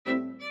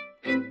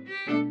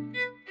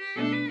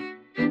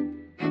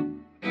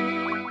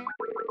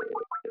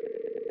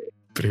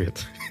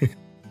Привет.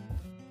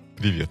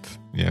 Привет.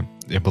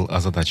 Я был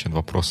озадачен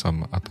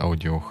вопросом от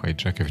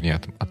аудиохайджека,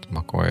 от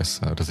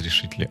macOS,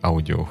 разрешить ли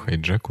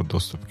аудиохайджеку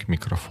доступ к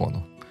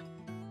микрофону.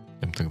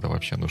 Им тогда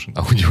вообще нужен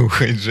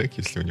аудиохайджек,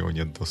 если у него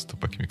нет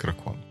доступа к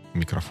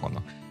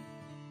микрофону.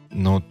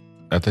 Но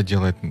это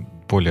делает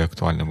более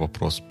актуальным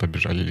вопрос,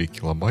 побежали ли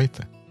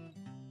килобайты.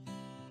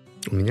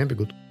 У меня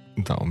бегут.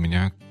 Да, у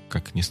меня,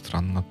 как ни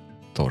странно,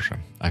 тоже.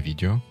 А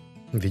видео?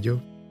 Видео,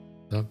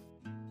 да.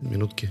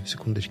 Минутки,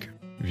 секундочки.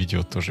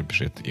 Видео тоже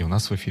бежит. И у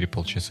нас в эфире,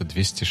 получается,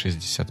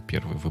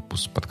 261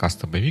 выпуск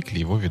подкаста «Боевик», и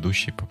его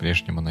ведущий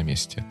по-прежнему на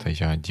месте. Это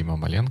я, Дима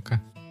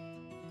Маленко.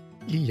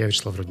 И я,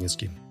 Вячеслав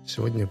Рудницкий.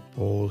 Сегодня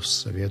по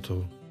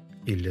совету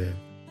или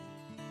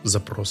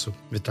запросу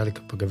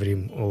Виталика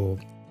поговорим о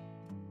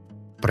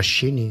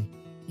прощении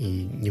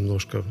и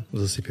немножко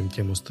засыпем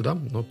тему стыда,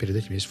 но перед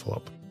этим есть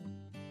фоллоуап.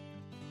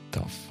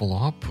 Да,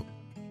 фоллоуап.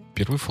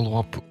 Первый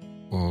фоллоуап.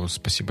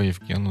 Спасибо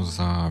Евгену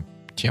за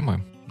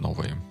темы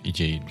новые,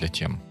 идеи для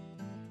тем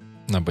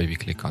на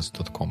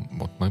боевиклекast.com.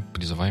 Вот мы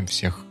призываем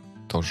всех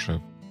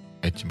тоже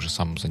этим же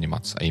самым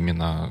заниматься, а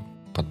именно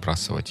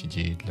подбрасывать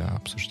идеи для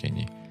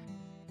обсуждений.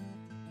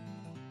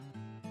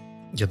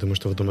 Я думаю,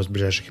 что в одном из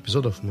ближайших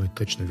эпизодов мы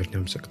точно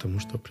вернемся к тому,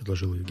 что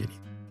предложил Евгений.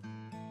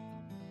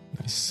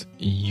 Nice.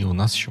 И у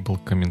нас еще был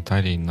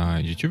комментарий на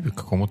YouTube к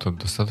какому-то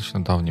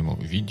достаточно давнему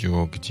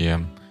видео, где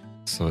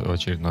в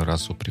очередной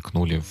раз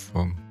упрекнули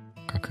в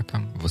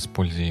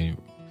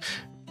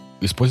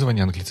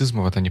использование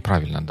англицизмов. Это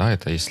неправильно, да?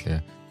 Это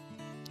если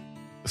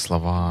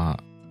слова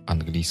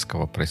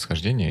английского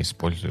происхождения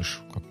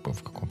используешь как бы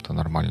в каком-то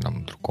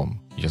нормальном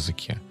другом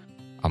языке.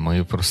 А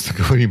мы просто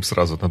говорим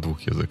сразу на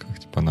двух языках,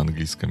 типа на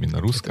английском и на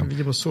русском. Это,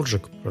 видимо,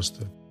 суржик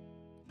просто.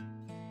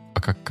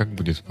 А как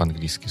будет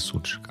по-английски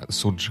суржик?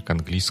 Суржик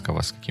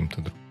английского с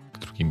каким-то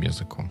другим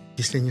языком.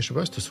 Если я не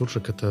ошибаюсь, то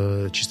суржик —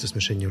 это чисто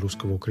смешение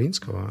русского и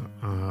украинского,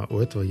 а у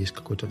этого есть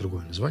какое-то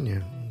другое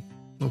название.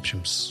 В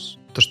общем,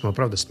 то, что мы,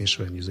 правда,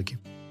 смешиваем языки.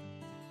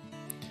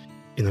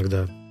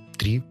 Иногда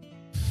 3.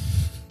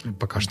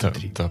 Пока что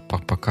 3. Да,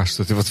 пока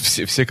что. Вот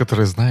все,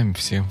 которые знаем,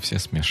 все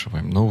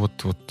смешиваем. Ну,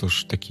 вот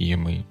уж такие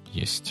мы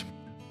есть.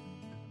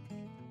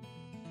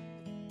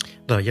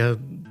 Да, я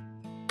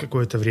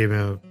какое-то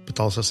время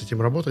пытался с этим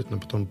работать, но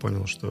потом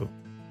понял, что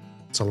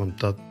в целом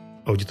та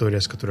аудитория,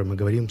 с которой мы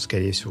говорим,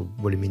 скорее всего,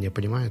 более-менее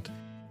понимает.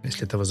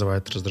 Если это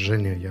вызывает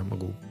раздражение, я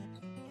могу...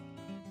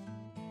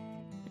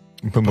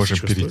 Мы можем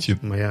перейти.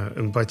 Моя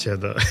эмпатия,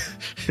 да,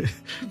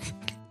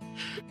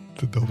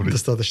 добрый.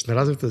 Достаточно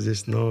развита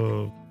здесь,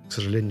 но, к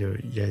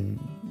сожалению, я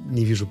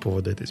не вижу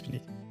повода это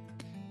изменить.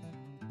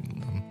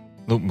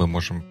 Ну, мы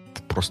можем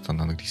просто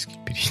на английский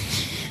перейти.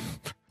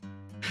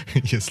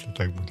 Если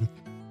так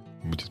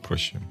будет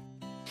проще.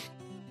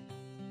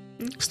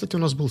 Кстати, у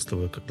нас был с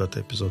тобой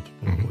когда-то эпизод,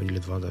 или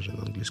 2 даже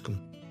на английском.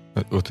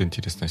 Вот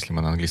интересно, если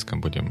мы на английском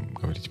будем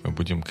говорить, мы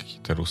будем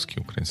какие-то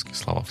русские, украинские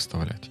слова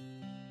вставлять.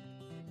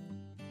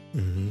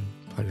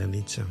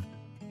 Поляныця.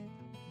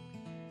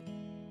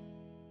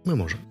 Мы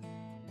можем.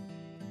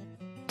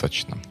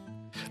 Точно.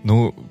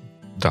 Ну,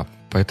 да,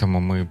 поэтому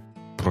мы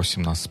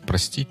просим нас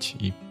простить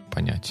и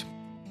понять.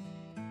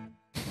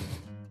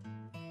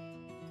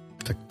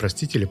 Так,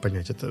 простить или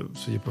понять, это,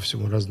 судя по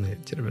всему, разные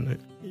термины,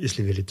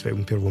 если верить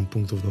твоему первому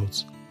пункту в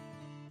notes.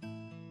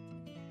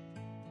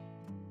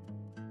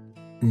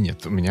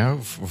 Нет, у меня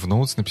в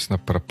notes написано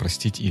про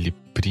простить или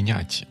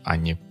принять, а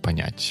не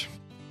понять.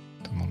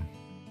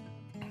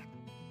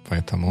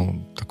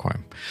 Поэтому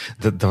такое.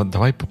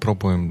 Давай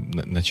попробуем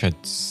начать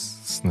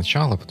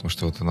сначала, потому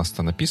что вот у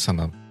нас-то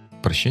написано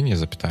прощение,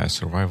 запятая,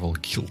 survival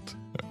guilt,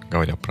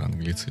 говоря про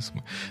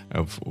англицизмы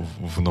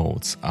в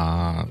notes.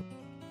 А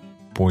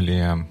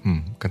более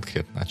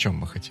конкретно о чем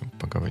мы хотим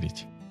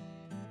поговорить?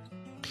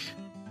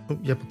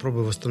 Я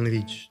попробую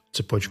восстановить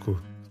цепочку,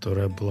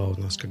 которая была у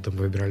нас, когда мы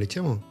выбирали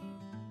тему,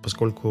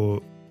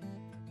 поскольку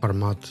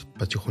формат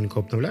потихоньку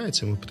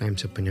обновляется, и мы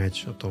пытаемся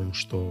понять о том,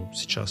 что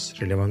сейчас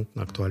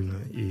релевантно, актуально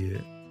и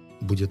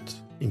будет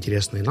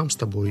интересно и нам с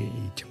тобой,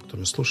 и тем, кто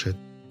нас слушает.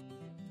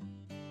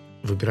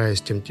 Выбирая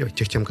из тех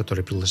тем,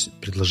 которые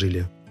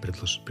предложили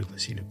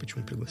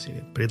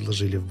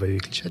в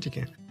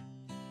боевик-чатике,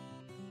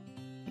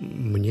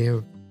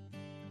 мне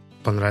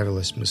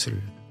понравилась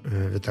мысль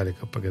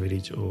Виталика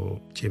поговорить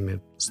о теме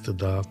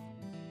стыда.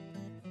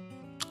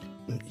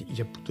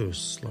 Я путаю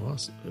слова.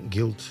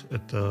 Guilt —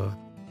 это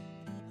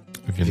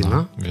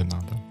вина,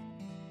 да.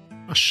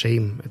 А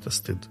shame — это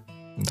стыд.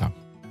 Да.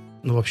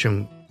 Ну, в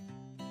общем,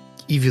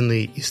 и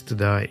вины, и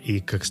стыда,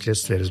 и как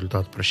следствие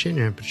результат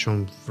прощения,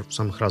 причем в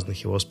самых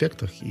разных его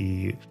аспектах,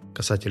 и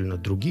касательно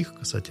других,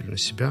 касательно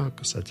себя,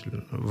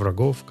 касательно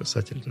врагов,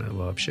 касательно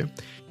вообще.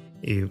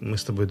 И мы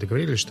с тобой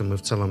договорились, что мы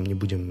в целом не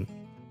будем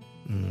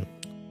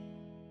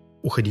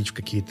уходить в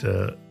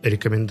какие-то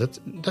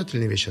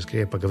рекомендательные вещи, а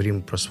скорее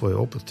поговорим про свой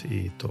опыт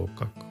и то,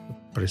 как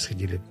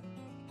происходили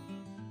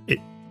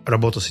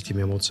работа с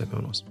этими эмоциями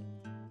у нас.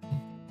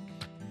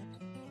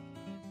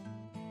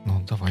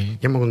 Ну, давай.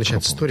 Я могу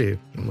начать с истории.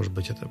 Может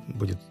быть, это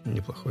будет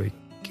неплохой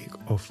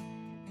kick-off.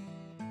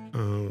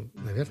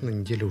 Наверное,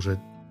 недели уже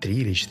 3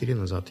 или 4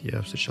 назад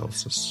я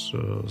встречался с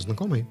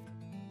знакомой,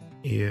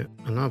 и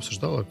она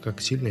обсуждала,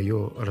 как сильно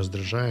ее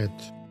раздражает,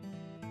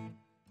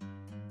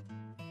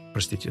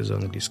 простите за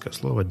английское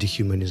слово,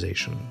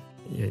 dehumanization.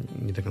 Я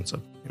не до конца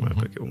понимаю,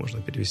 как его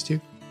можно перевести.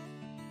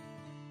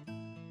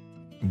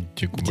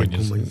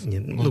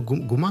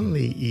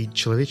 Гуманный и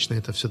человечный —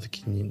 это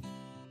все-таки не...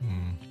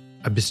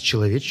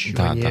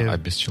 Обесчеловечивание. Да,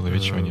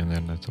 обесчеловечивание,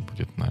 наверное, это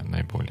будет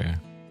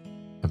наиболее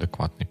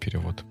адекватный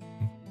перевод.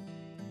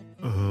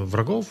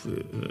 Врагов,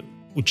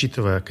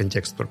 учитывая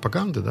контекст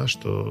пропаганды, да,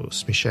 что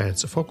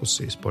смещается фокус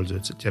и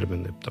используются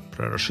термины там,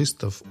 про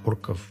расистов,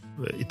 орков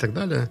и так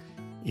далее,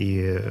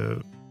 и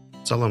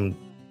в целом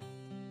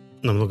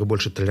намного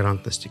больше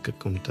толерантности к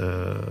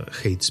какому-то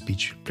hate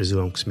speech,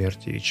 призывам к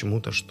смерти и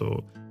чему-то,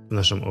 что в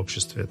нашем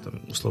обществе,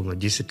 там, условно,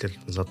 10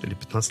 лет назад или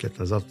 15 лет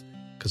назад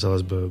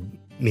казалось бы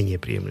менее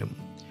приемлемым.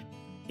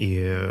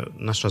 И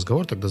наш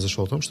разговор тогда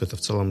зашел о том, что это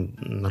в целом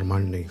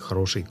нормальный,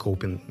 хороший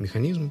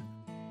коупинг-механизм.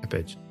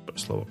 Опять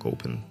слово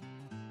коупинг.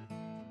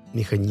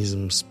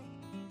 Механизм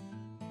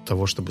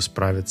того, чтобы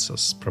справиться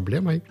с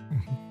проблемой.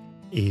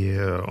 И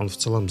он в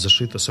целом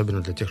зашит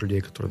особенно для тех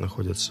людей, которые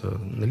находятся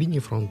на линии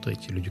фронта, и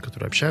те люди,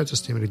 которые общаются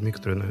с теми людьми,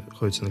 которые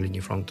находятся на линии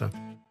фронта.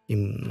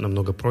 Им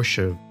намного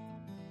проще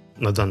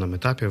на данном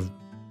этапе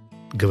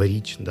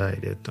говорить, да,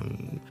 или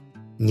там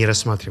не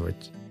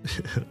рассматривать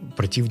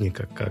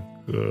противника как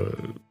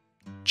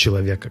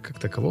человека как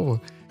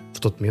такового в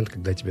тот момент,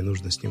 когда тебе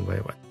нужно с ним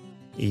воевать.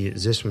 И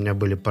здесь у меня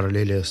были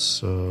параллели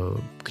с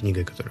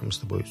книгой, которую мы с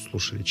тобой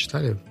слушали,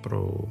 читали,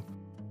 про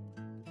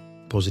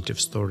Positive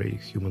Story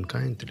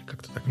Humankind, или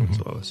как-то так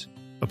называлось.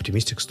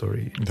 Optimistic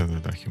Story.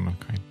 Да-да-да,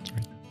 Humankind.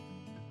 Right.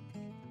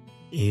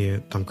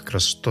 И там как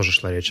раз тоже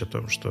шла речь о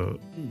том, что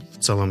в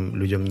целом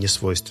людям не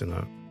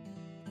свойственно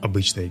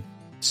обычной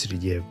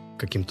среде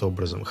каким-то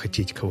образом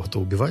хотеть кого-то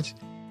убивать,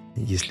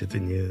 если это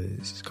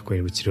не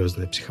какое-нибудь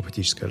серьезное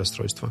психопатическое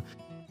расстройство.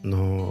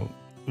 Но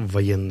в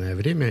военное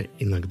время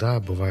иногда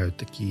бывают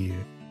такие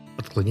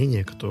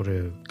отклонения,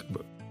 которые как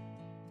бы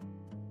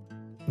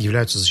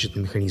являются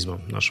защитным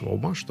механизмом нашего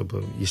ума,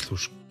 чтобы, если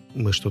уж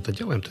мы что-то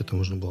делаем, то это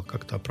можно было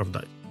как-то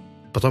оправдать.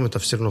 Потом это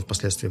все равно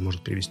впоследствии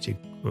может привести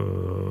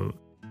к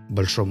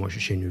большому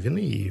ощущению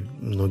вины, и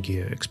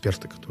многие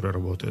эксперты, которые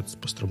работают с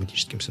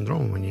посттравматическим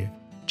синдромом, они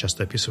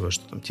часто описывают,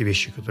 что там те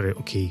вещи, которые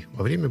окей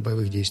во время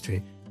боевых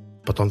действий,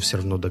 потом все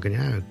равно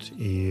догоняют,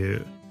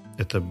 и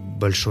это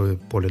большое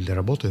поле для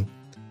работы.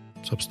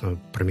 Собственно,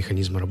 про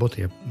механизмы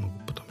работы я могу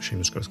потом еще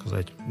немножко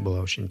рассказать.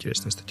 Была очень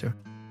интересная статья.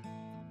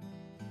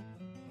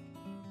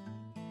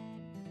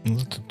 Ну,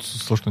 тут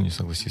сложно не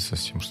согласиться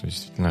с тем, что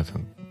действительно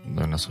это,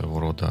 наверное, своего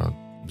рода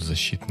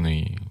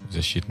защитный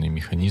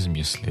механизм,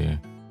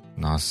 если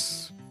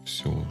нас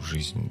всю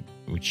жизнь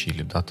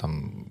учили, да,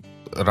 там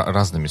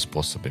разными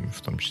способами,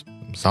 в том числе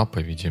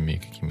заповедями и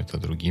какими-то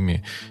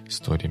другими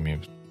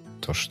историями.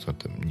 То, что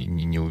там,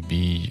 не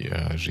убей,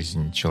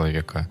 жизнь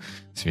человека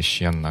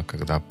священна,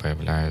 когда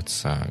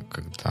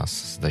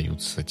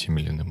создаются тем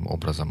или иным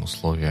образом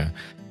условия,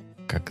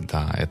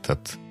 когда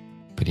этот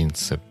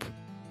принцип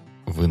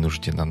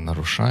вынужденно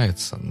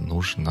нарушается,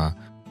 нужно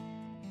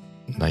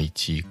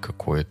найти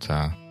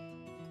какой-то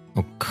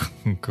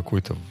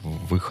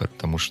выход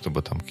тому,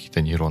 чтобы там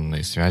какие-то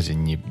нейронные связи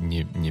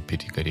не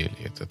перегорели.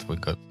 Этот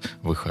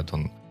выход,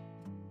 он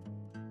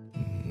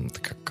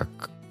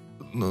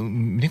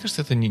мне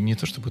кажется, это не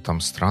то, чтобы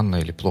там странно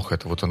или плохо,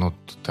 это вот оно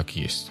так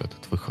есть,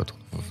 этот выход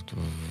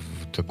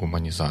в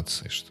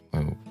дегуманизации, что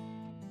мы,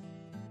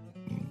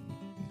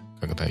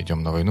 когда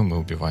идем на войну, мы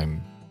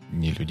убиваем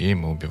не людей,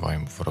 мы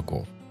убиваем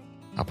врагов.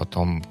 А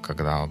потом,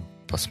 когда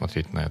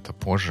посмотреть на это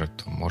позже,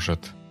 то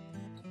может...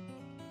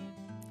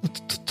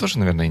 Это тоже,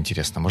 наверное,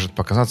 интересно. Может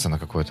показаться на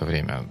какое-то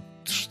время,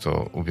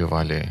 что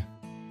убивали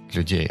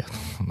людей.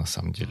 На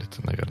самом деле,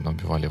 это, наверное,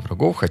 убивали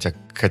врагов,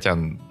 хотя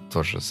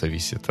тоже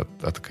зависит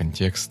от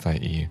контекста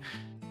и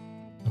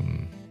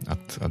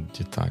от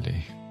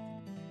деталей.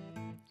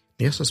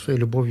 Я со своей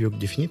любовью к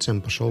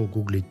дефинициям пошел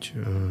гуглить,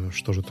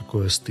 что же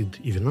такое стыд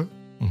и вина,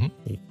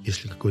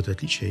 есть ли какое-то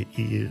отличие,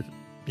 и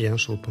я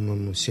нашел,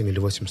 по-моему, 7 или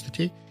 8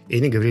 статей, и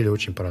они говорили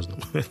очень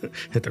по-разному.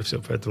 Это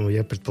все, поэтому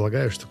я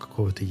предполагаю, что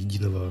какого-то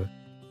единого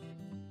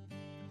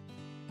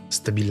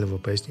стабильного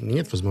пояснения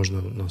нет. Возможно,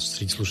 у нас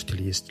среди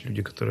слушателей есть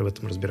люди, которые в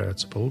этом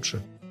разбираются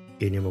получше,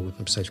 и они могут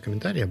написать в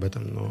комментарии об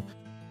этом, но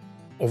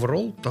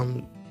overall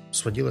там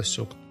сводилось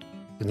все к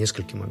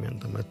нескольким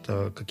моментам.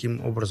 Это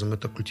каким образом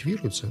это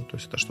культивируется, то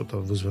есть это что-то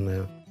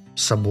вызванное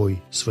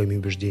собой, своими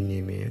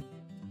убеждениями,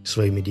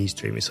 своими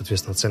действиями,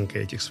 соответственно,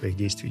 оценкой этих своих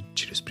действий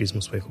через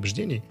призму своих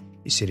убеждений.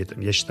 Из серии там,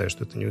 я считаю,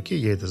 что это не окей,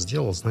 я это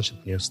сделал,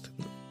 значит, мне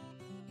стыдно.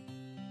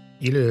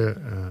 Или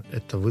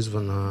это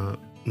вызвано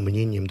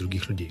мнением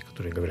других людей,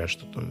 которые говорят,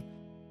 что там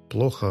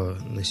плохо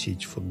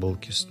носить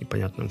футболки с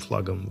непонятным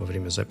флагом во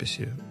время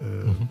записи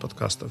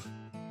подкастов.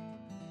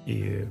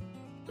 И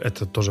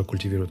это тоже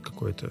культивирует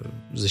какую-то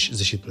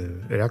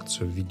защитную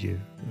реакцию в виде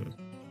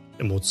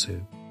эмоций,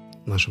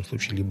 в нашем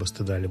случае либо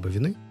стыда, либо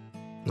вины.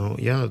 Но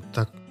я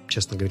так,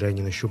 честно говоря,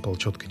 не нащупал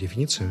четкой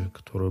дефиниции,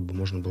 которую бы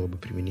можно было бы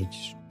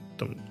применить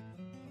там,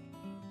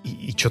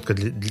 и четко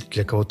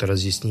для кого-то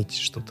разъяснить,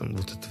 что там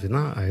вот это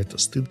вина, а это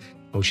стыд.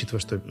 А учитывая,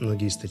 что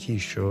многие статьи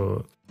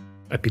еще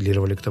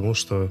апеллировали к тому,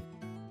 что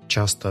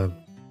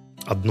часто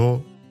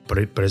одно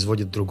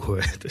производит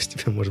другое. То есть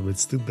тебе может быть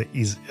стыдно,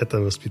 и это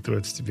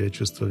воспитывает в тебе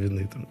чувство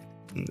вины.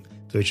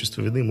 Твое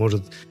чувство вины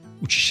может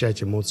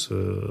учащать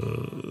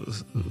эмоцию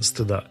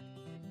стыда.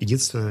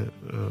 Единственная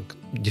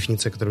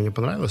дефиниция, которая мне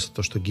понравилась,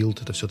 то, что guilt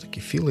 — это все-таки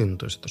feeling,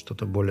 то есть это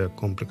что-то более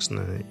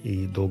комплексное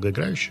и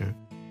долгоиграющее,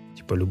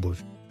 типа любовь.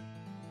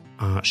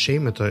 А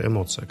shame — это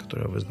эмоция,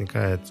 которая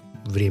возникает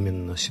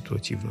временно,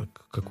 ситуативно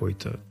к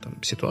какой-то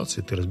там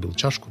ситуации. Ты разбил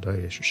чашку, да,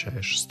 и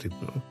ощущаешь стыд.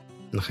 Но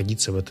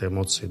находиться в этой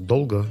эмоции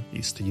долго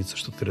и стыдиться,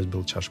 что ты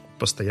разбил чашку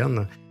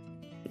постоянно,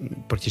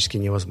 практически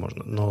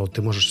невозможно. Но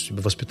ты можешь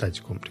себе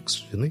воспитать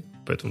комплекс вины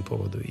по этому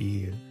поводу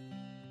и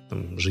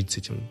там, жить с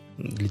этим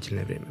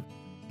длительное время.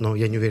 Но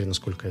я не уверен,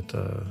 насколько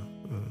это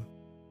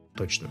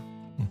точно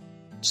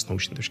с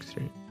научной точки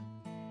зрения.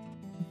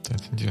 Да,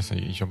 это интересно.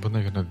 Я бы,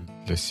 наверное,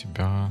 для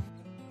себя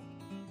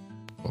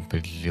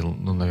определил,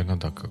 наверное,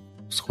 да, как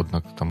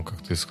сходно к тому,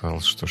 как ты сказал,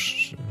 что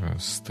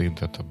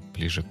стыд — это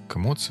ближе к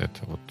эмоции,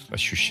 это вот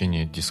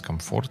ощущение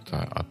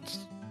дискомфорта от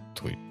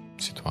той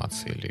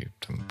ситуации или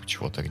там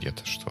чего-то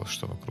где-то,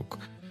 что вокруг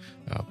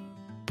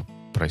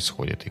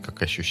происходит. И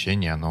как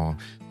ощущение, оно,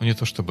 не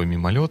то чтобы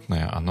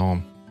мимолетное,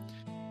 оно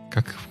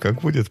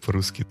как будет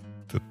по-русски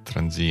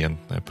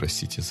транзиентное,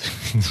 простите за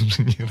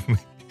инженерный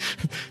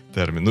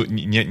термин.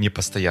 Не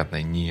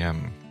постоянное, не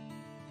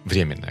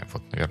временное.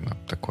 Вот, наверное,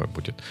 такое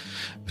будет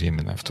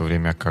временное. В то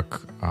время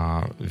как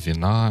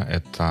вина —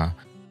 это,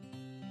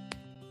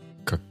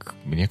 как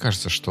мне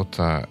кажется,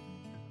 что-то,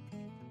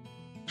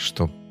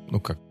 что,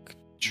 как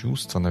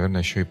чувство,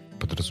 наверное, еще и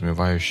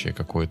подразумевающее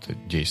какое-то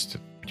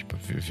действие. Типа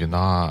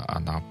вина,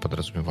 она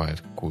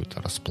подразумевает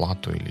какую-то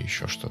расплату или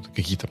еще что-то,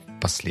 какие-то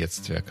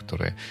последствия,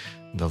 которые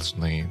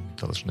должны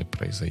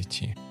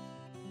произойти.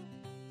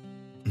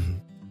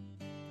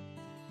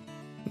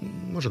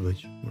 Может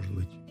быть.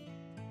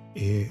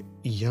 И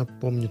я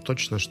помню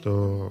точно,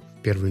 что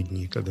в первые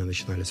дни, когда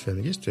начинались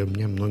военные действия, у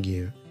меня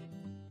многие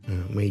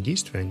мои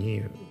действия,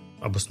 они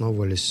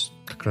обосновывались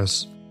как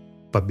раз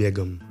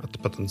побегом от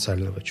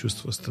потенциального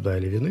чувства стыда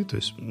или вины. То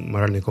есть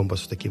моральный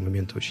компас в такие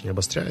моменты очень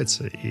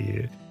обостряется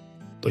и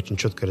очень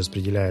четко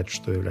распределяет,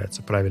 что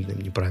является правильным,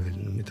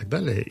 неправильным и так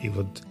далее. И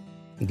вот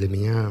для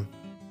меня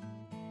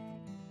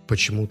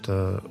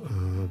почему-то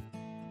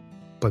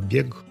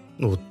побег,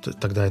 вот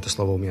тогда это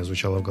слово у меня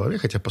звучало в голове,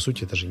 хотя, по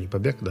сути, это же не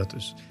побег, да, то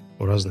есть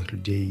у разных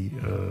людей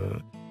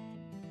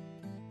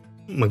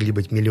могли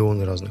быть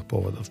миллионы разных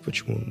поводов,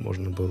 почему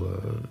можно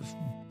было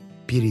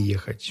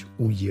переехать,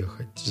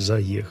 уехать,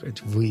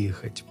 заехать,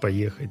 выехать,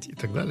 поехать и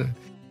так далее.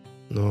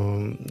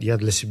 Но я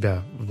для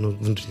себя в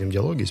внутреннем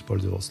диалоге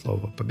использовал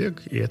слово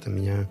 «побег», и это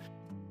меня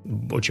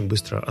очень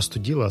быстро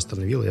остудило,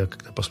 остановило. Я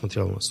когда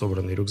посмотрел на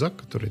собранный рюкзак,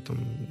 который там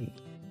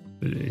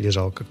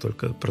лежал, как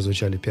только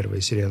прозвучали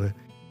первые сирены,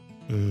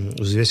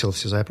 взвесил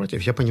все за и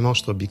против, я понимал,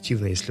 что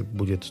объективно, если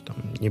будет там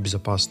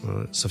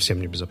небезопасно, совсем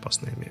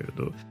небезопасно, я имею в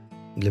виду,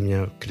 для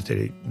меня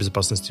критерий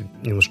безопасности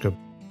немножко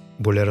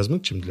более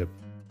размыт, чем для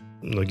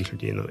многих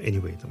людей, но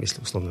anyway, там,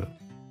 если условно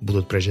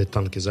будут проезжать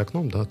танки за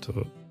окном, да,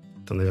 то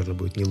это, наверное,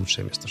 будет не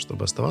лучшее место,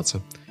 чтобы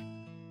оставаться,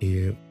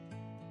 и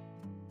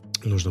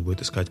нужно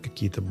будет искать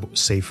какие-то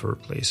safer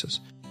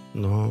places.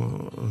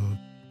 Но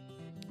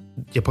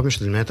я помню,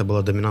 что для меня это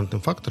было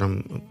доминантным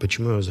фактором,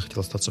 почему я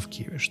захотел остаться в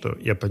Киеве, что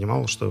я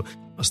понимал, что,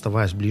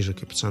 оставаясь ближе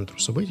к эпицентру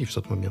событий в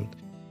тот момент,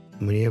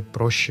 мне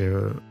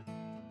проще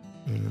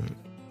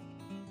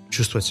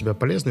чувствовать себя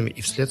полезным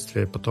и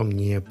вследствие потом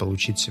не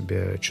получить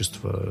себе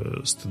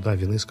чувство стыда,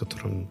 вины, с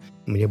которым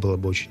мне было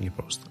бы очень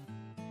непросто.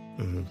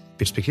 В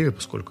перспективе,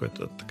 поскольку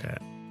это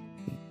такая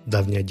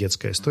давняя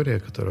детская история,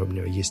 которая у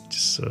меня есть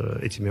с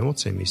этими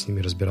эмоциями, и с ними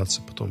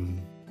разбираться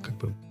потом как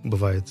бы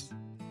бывает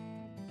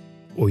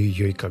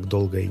ой-ой-ой, как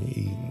долго и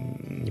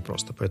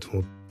непросто.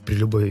 Поэтому при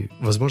любой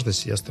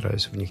возможности я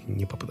стараюсь в них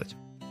не попадать.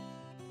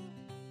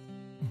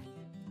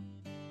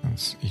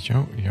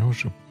 Я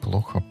уже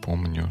плохо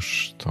помню,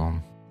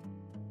 что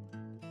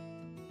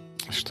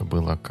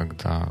было,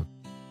 когда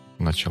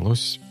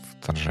началось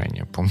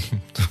вторжение.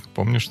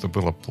 Помню, что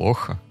было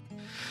плохо,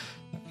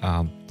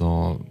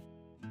 но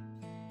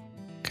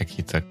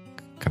какие-то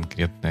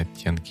конкретные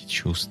оттенки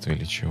чувств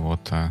или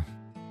чего-то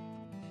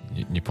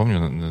не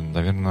помню.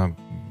 Наверное,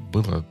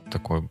 было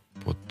такое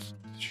вот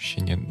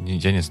ощущение,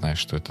 я не знаю,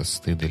 что это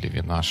стыд или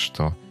вина,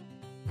 что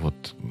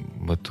вот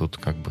мы тут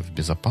как бы в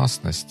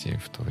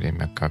безопасности, в то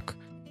время как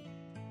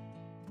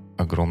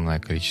огромное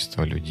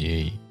количество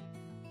людей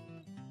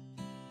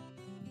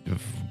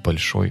в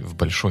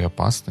большой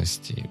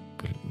опасности,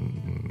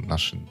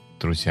 наши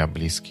друзья,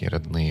 близкие,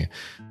 родные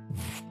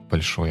в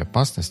большой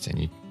опасности,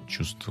 они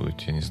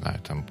чувствуют, я не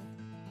знаю, там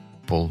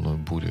полную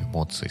бурю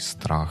эмоций,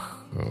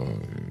 страх,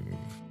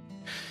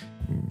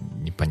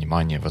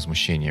 непонимание,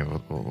 возмущение,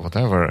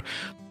 whatever,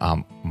 а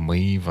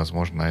мы,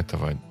 возможно,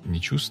 этого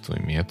не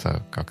чувствуем, и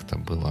это как-то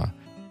было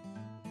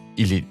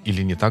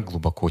или не так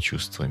глубоко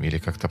чувствуем, или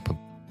как-то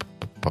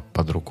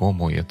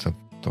по-другому, и это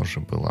тоже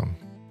было,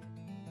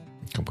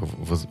 как бы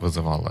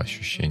вызывало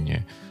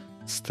ощущение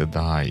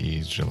стыда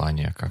и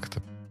желание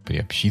как-то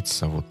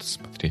приобщиться, вот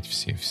смотреть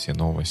все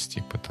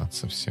новости,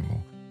 пытаться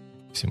всему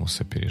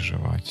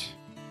сопереживать,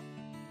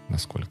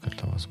 насколько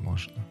это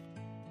возможно.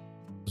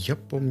 Я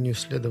помню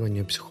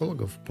исследования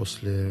психологов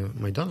после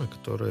Майдана,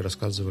 которые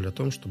рассказывали о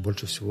том, что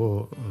больше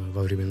всего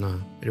во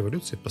времена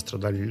революции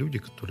пострадали люди,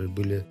 которые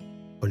были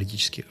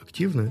политически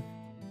активны,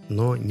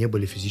 но не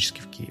были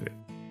физически в Киеве.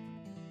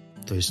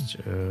 То есть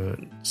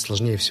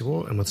сложнее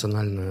всего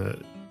эмоционально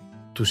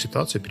ту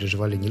ситуацию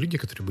переживали не люди,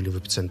 которые были в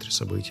эпицентре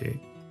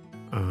событий,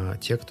 а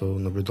те, кто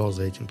наблюдал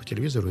за этим по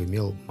телевизору,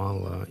 имел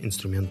мало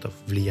инструментов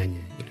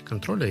влияния или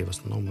контроля, и в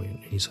основном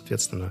они,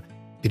 соответственно,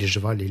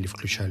 переживали или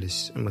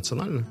включались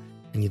эмоционально.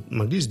 Они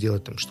могли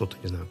сделать там что-то,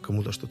 не знаю,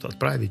 кому-то что-то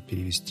отправить,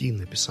 перевести,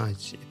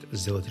 написать,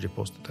 сделать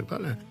репост и так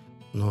далее,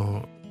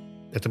 но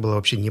это было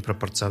вообще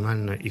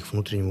непропорционально их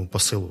внутреннему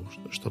посылу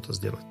что-то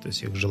сделать. То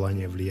есть их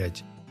желание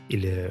влиять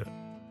или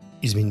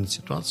изменить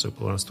ситуацию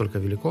было настолько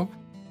велико,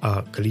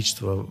 а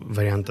количество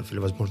вариантов или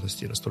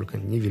возможностей настолько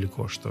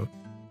невелико, что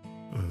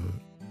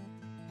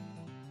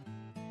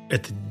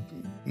эта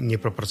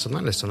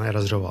непропорциональность, она и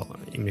разрывала.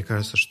 И мне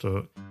кажется,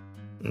 что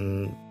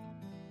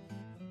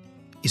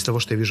из того,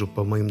 что я вижу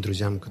по моим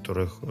друзьям,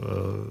 которых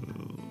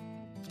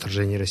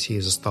вторжение России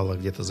застало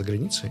где-то за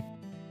границей,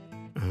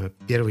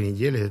 первые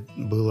недели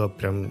было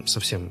прям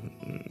совсем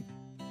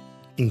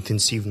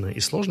интенсивно и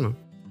сложно.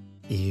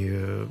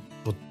 И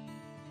вот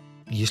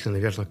если,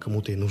 наверное,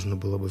 кому-то и нужно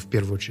было бы в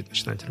первую очередь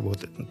начинать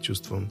работать над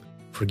чувством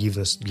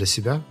forgiveness для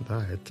себя,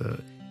 да,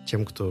 это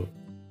тем, кто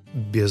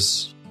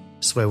без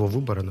своего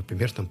выбора,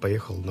 например, там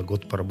поехал на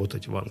год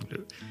поработать в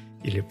Англию,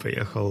 или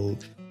поехал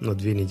на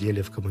 2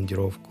 недели в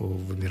командировку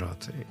в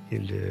Эмираты,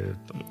 или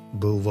там,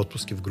 был в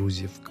отпуске в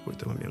Грузии в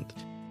какой-то момент,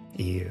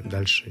 и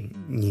дальше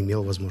не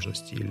имел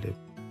возможности или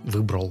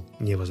выбрал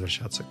не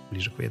возвращаться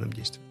ближе к военным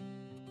действиям.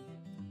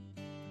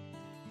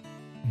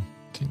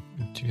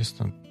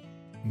 Интересно.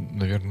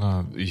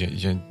 Наверное,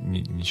 я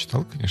не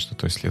читал, конечно,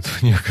 то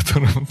исследование, о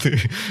котором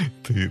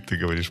ты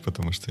говоришь,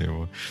 потому что я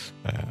его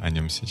о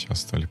нем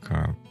сейчас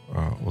только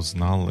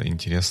узнал.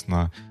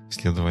 Интересно,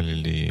 исследовали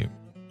ли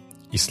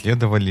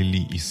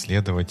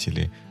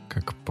исследователи,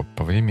 как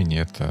по времени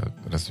это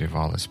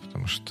развивалось,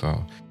 потому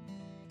что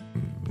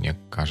мне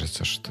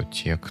кажется, что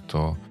те,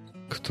 кто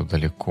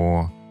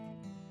далеко,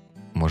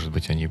 может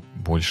быть, они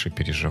больше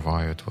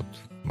переживают вот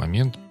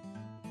момент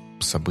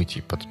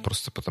событий,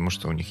 просто потому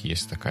что у них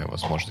есть такая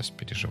возможность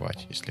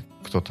переживать. Если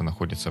кто-то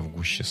находится в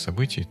гуще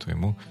событий, то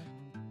ему,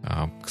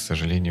 к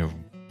сожалению,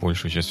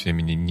 большую часть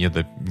времени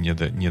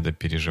не до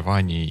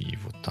переживаний, и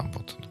вот там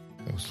вот,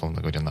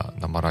 условно говоря,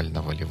 на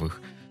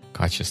морально-волевых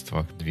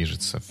качествах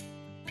движется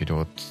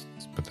вперед,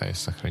 пытаясь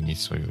сохранить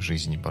свою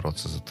жизнь и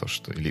бороться за то,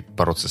 что... Или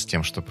бороться с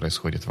тем, что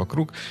происходит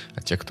вокруг,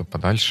 а те, кто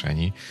подальше,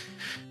 они,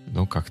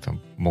 как-то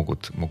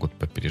могут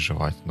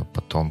попереживать. Но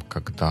потом,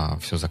 когда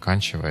все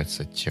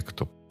заканчивается, те,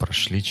 кто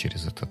прошли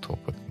через этот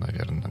опыт,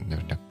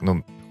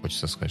 наверное,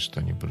 хочется сказать,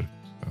 что они будут...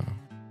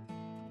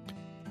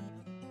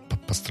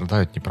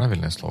 Пострадают —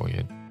 неправильное слово.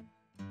 Я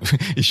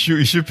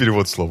ищу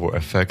перевод слова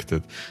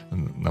affected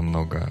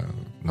намного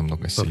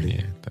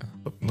сильнее.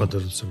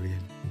 Поддаются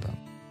влиянию. Да.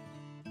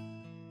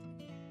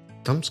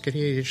 Там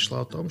скорее речь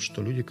шла о том,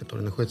 что люди,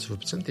 которые находятся в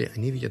эпицентре,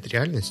 они видят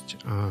реальность,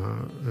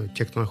 а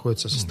те, кто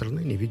находится со стороны,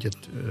 не видят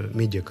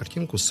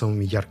медиакартинку с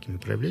самыми яркими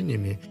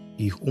проявлениями,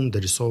 и их ум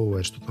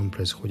дорисовывает, что там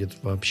происходит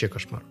вообще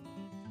кошмар.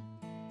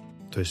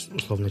 То есть,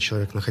 условно,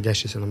 человек,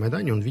 находящийся на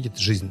Майдане, он видит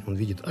жизнь, он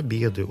видит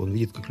обеды, он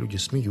видит, как люди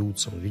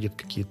смеются, он видит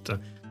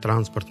какие-то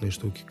транспортные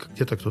штуки, как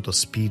где-то кто-то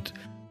спит.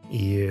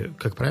 И,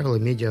 как правило,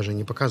 медиа же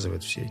не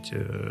показывает все эти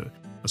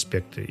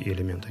аспекты и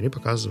элементы. Они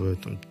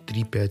показывают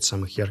 3-5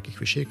 самых ярких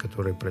вещей,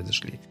 которые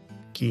произошли.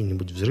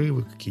 Какие-нибудь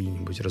взрывы,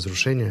 какие-нибудь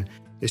разрушения.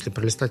 Если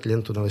пролистать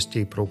ленту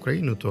новостей про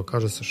Украину, то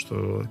окажется,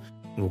 что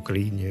в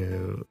Украине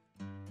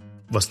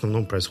в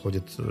основном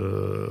происходит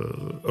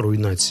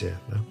руинация.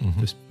 Да?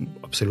 То есть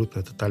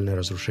абсолютное тотальное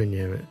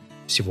разрушение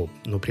всего.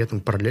 Но при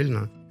этом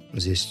параллельно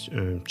здесь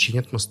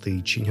чинят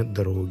мосты, чинят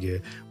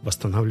дороги,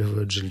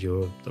 восстанавливают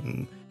жилье.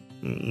 Там,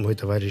 мой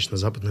товарищ на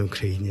Западной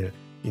Украине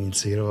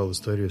инициировал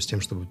историю с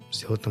тем, чтобы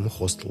сделать там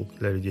хостел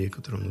для людей,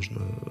 которым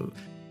нужно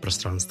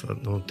пространство.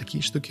 Но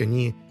такие штуки,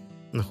 они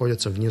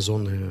находятся вне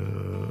зоны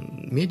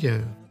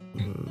медиа,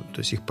 то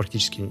есть их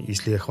практически,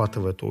 если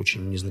охватывает, то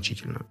очень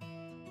незначительно.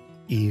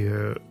 И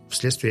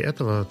вследствие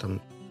этого,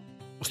 там,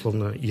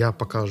 условно, я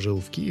пока жил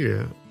в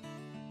Киеве,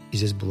 и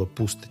здесь было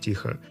пусто,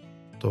 тихо,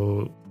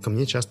 то ко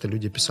мне часто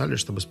люди писали,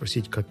 чтобы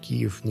спросить, как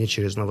Киев не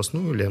через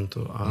новостную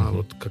ленту, а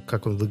вот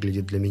как он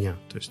выглядит для меня.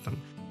 То есть там,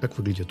 как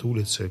выглядят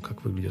улицы,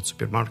 как выглядят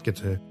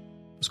супермаркеты,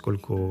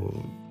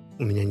 поскольку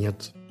у меня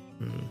нет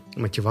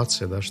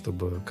мотивации, да,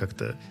 чтобы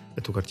как-то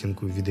эту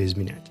картинку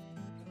видоизменять.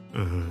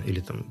 Или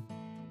там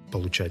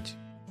получать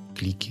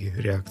клики,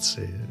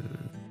 реакции,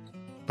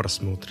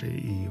 просмотры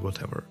и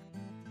whatever.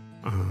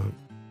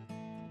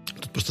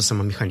 Тут просто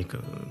сама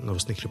механика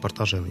новостных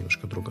репортажей, она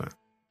немножко другая.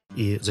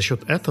 И за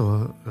счет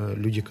этого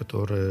люди,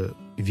 которые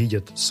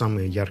видят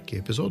самые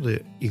яркие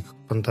эпизоды, их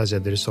фантазия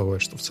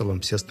дорисовывает, что в целом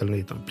все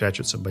остальные там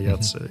прячутся,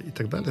 боятся и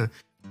так далее.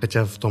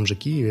 Хотя в том же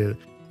Киеве,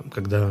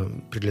 когда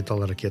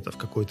прилетала ракета в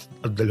какой-то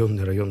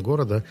отдаленный район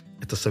города,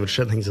 это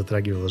совершенно не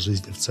затрагивало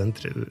жизнь в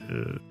центре.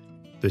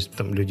 То есть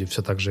там люди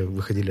все так же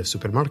выходили в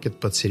супермаркет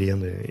под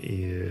сирены,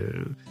 и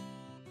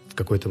в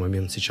какой-то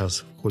момент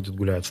сейчас ходят,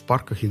 гуляют в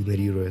парках,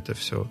 игнорируя это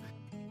все.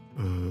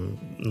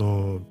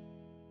 Но,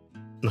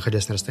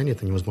 находясь на расстоянии,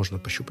 это невозможно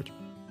пощупать.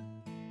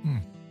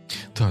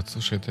 Да,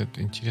 слушай, это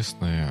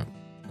интересная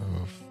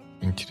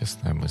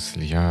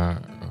мысль.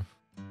 Я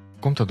в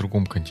каком-то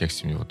другом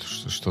контексте мне вот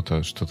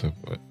что-то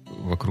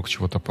вокруг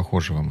чего-то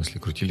похожего мысли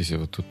крутились. И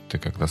вот тут ты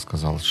когда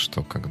сказал,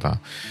 что когда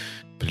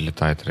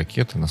прилетает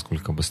ракета,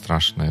 насколько бы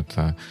страшно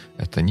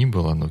это ни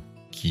было, но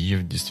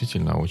Киев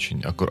действительно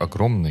очень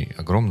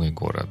огромный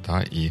город,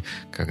 да, и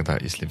когда,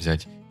 если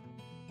взять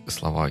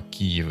слова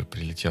 «Киев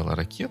прилетела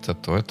ракета»,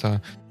 то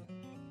это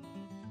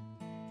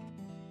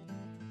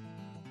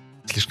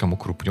слишком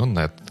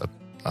укрупненное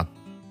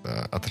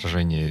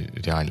отражение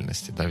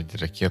реальности, да, ведь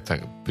ракета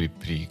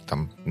при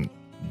там,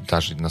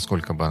 даже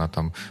насколько бы она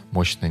там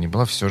мощная не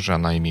была, все же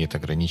она имеет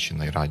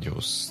ограниченный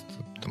радиус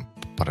там,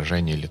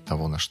 поражения или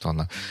того, на что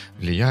она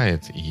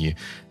влияет, и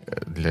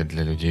для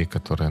людей,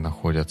 которые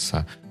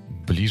находятся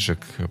ближе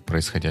к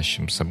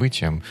происходящим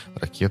событиям,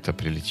 ракета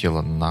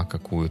прилетела на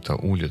какую-то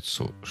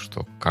улицу,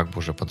 что как бы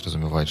уже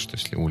подразумевает, что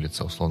если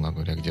улица, условно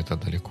говоря, где-то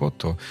далеко,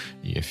 то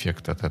и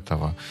эффект от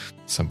этого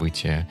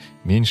события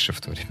меньше,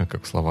 в то время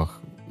как в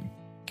словах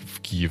 «в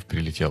Киев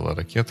прилетела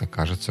ракета»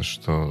 кажется,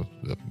 что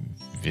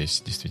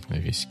действительно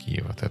весь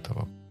Киев от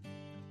этого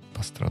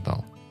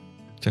пострадал.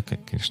 Хотя,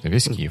 конечно,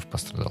 весь Киев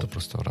пострадал,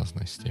 просто в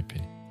разной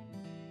степени.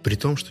 При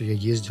том, что я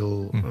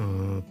ездил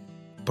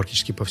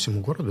практически по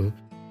всему городу,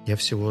 я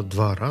всего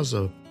 2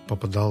 раза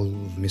попадал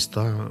в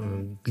места,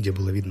 где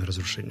было видно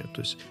разрушение.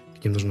 То есть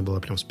к ним нужно было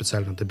прям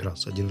специально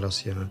добираться. Один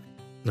раз я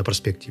на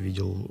проспекте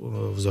видел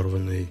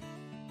взорванный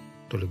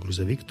то ли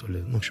грузовик, то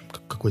ли... Ну, в общем,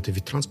 какой-то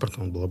вид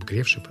транспорта. Он был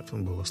обгоревший,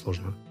 поэтому было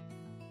сложно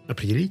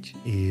определить.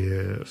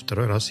 И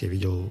второй раз я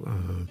видел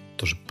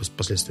тоже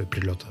последствия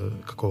прилета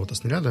какого-то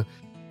снаряда.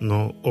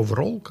 Но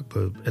overall, как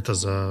бы, это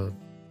за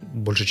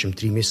больше, чем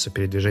 3 месяца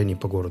передвижений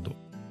по городу.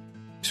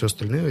 Все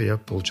остальное я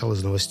получал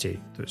из новостей.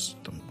 То есть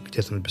там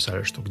где-то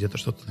написали, что где-то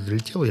что-то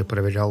долетело, я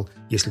проверял,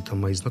 есть ли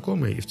там мои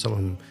знакомые, и в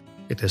целом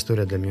эта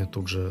история для меня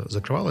тут же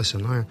закрывалась,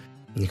 она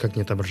никак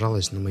не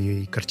отображалась на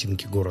моей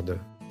картинке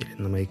города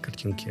или на моей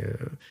картинке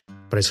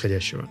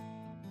происходящего.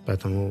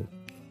 Поэтому...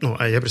 Ну,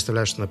 а я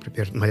представляю, что,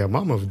 например, моя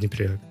мама в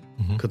Днепре,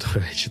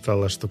 которая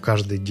читала, что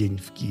каждый день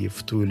в Киев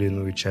в ту или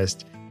иную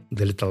часть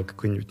долетал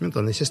какой-нибудь момент,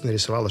 она, естественно,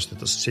 рисовала, что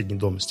это соседний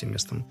дом с тем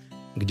местом,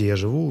 где я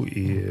живу,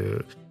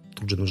 и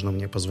тут же нужно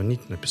мне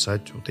позвонить,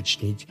 написать,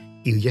 уточнить.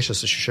 И я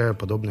сейчас ощущаю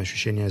подобные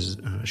ощущения,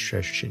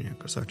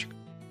 красавчик,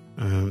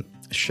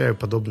 ощущаю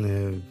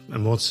подобные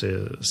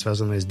эмоции,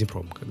 связанные с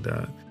Днепром,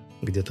 когда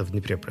где-то в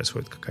Днепре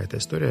происходит какая-то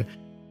история.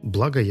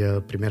 Благо,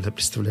 я примерно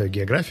представляю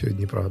географию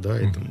Днепра,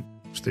 да, и там,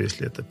 что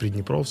если это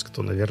Приднепровск,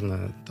 то,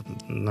 наверное, там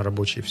на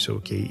рабочей все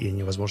окей, и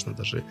невозможно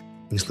даже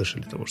не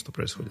слышали того, что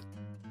происходит.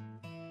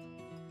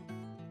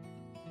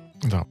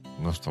 Да,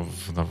 потому что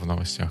в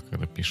новостях,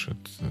 когда пишут,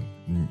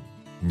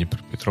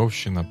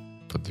 Днепропетровщина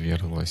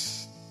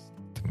подверглась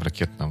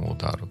ракетному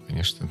удару,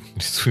 конечно,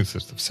 рисуется,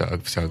 что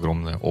вся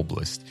огромная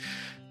область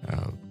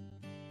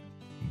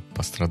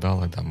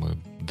пострадала, да, мы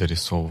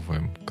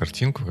дорисовываем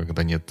картинку,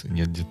 когда нет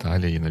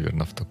деталей, и,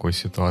 наверное, в такой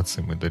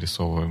ситуации мы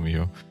дорисовываем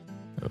ее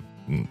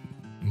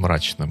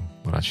мрачным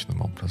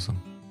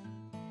образом.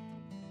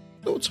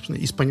 Ну, вот, собственно,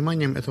 и с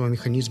пониманием этого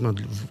механизма,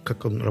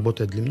 как он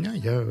работает для меня,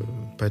 я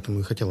поэтому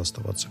и хотел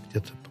оставаться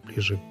где-то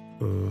поближе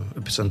к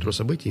эпицентру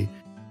событий,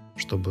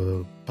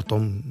 чтобы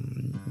потом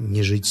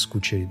не жить с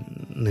кучей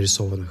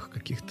нарисованных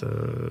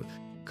каких-то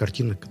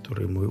картинок,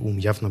 которые мой ум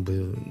явно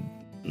бы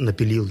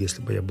напилил,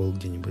 если бы я был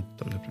где-нибудь,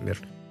 там, например,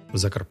 в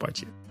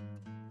Закарпатье.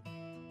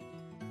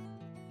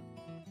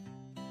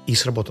 И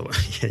сработало.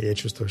 Я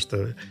чувствую,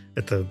 что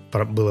это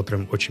было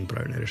прям очень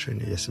правильное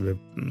решение. Я себе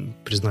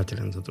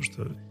признателен за то,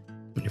 что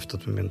мне в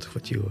тот момент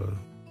хватило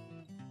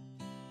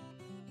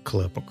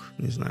клепок,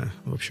 не знаю,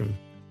 в общем,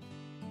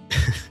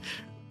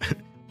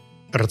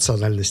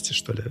 рациональности,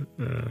 что ли,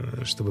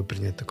 чтобы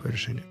принять такое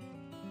решение.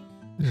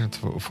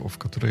 В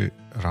который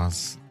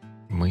раз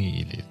мы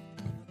или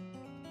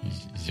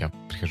я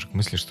прихожу к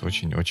мысли, что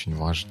очень-очень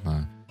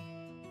важно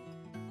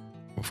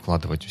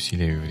вкладывать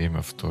усилия и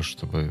время в то,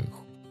 чтобы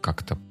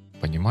как-то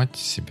понимать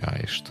себя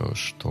и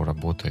что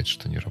работает,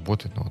 что не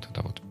работает. Ну, вот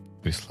это вот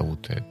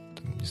пресловутая,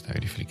 не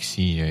знаю,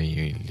 рефлексия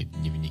или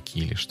дневники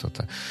или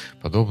что-то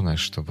подобное,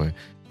 чтобы,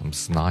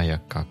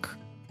 зная, как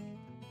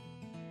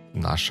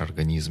наш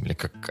организм или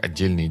как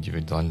отдельный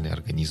индивидуальный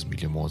организм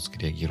или мозг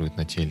реагирует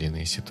на те или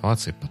иные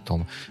ситуации,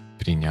 потом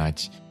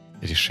принять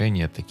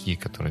решения такие,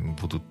 которые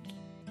будут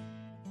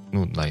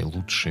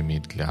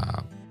наилучшими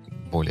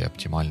более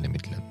оптимальными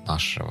для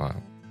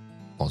нашего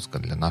мозга,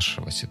 для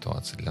нашего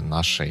ситуации, для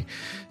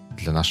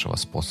нашего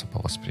способа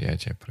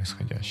восприятия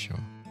происходящего.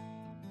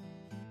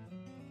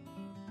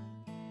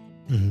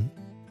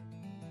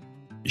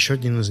 Еще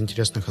один из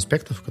интересных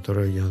аспектов,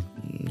 которые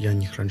я о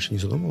них раньше не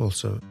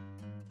задумывался,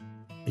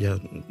 я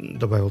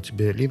добавил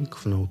тебе линк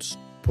в notes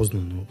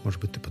поздно, но,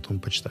 может быть, ты потом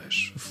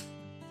почитаешь. В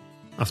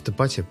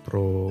автопате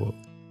про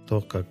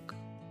то, как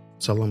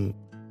в целом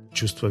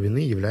чувство вины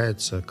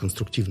является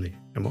конструктивной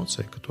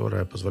эмоцией,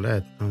 которая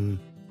позволяет нам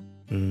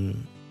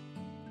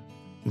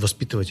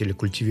воспитывать или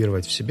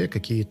культивировать в себе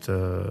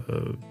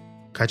какие-то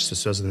качества,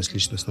 связанные с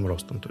личностным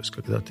ростом. То есть,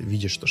 когда ты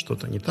видишь, что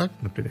что-то не так,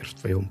 например, в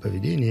твоем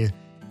поведении,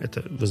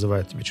 это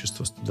вызывает в тебе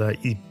чувство стыда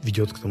и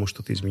ведет к тому,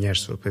 что ты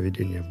изменяешь свое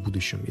поведение в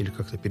будущем или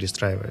как-то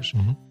перестраиваешь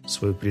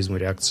свою призму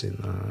реакции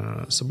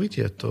на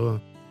события,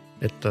 то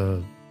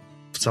это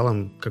в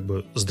целом как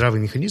бы здравый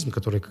механизм,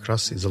 который как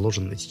раз и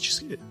заложен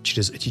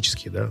через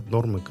этические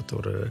нормы,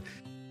 которые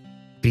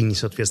при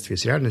несоответствии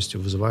с реальностью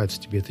вызывают в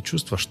тебе это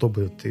чувство,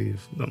 чтобы ты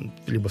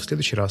либо в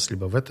следующий раз,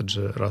 либо в этот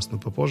же раз, но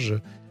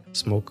попозже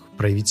смог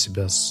проявить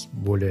себя с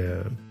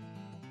более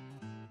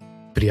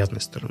приятной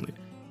стороны.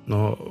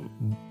 Но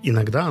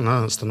иногда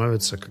она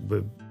становится как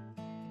бы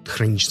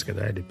хронической,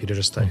 или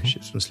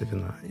перерастающей, в смысле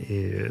вина.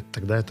 И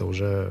тогда это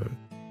уже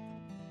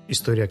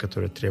история,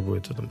 которая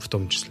требует в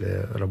том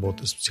числе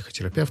работы с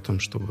психотерапевтом,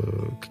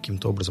 чтобы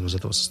каким-то образом из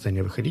этого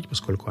состояния выходить,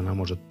 поскольку она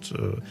может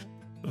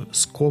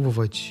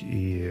сковывать,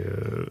 и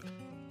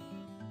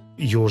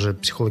ее уже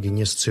психологи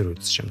не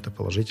ассоциируют с чем-то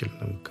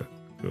положительным, как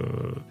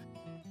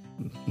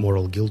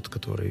moral guilt,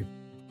 который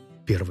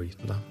первый,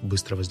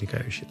 быстро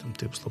возникающий.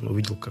 Ты, условно,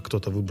 увидел, как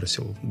кто-то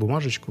выбросил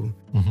бумажечку,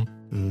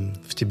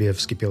 в тебе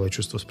вскипело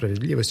чувство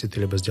справедливости, ты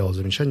либо сделал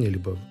замечание,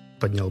 либо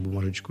поднял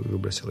бумажечку и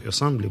выбросил ее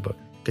сам, либо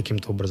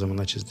каким-то образом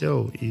иначе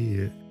сделал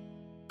и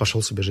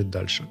пошел себе жить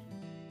дальше.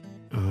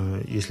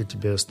 Если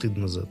тебе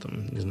стыдно за,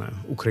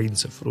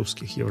 украинцев,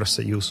 русских,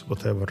 Евросоюз,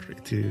 whatever, и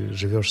ты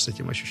живешь с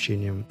этим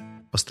ощущением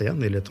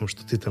постоянно, или о том,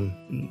 что ты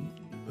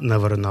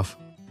never enough,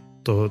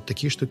 то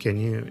такие штуки,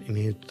 они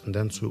имеют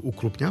тенденцию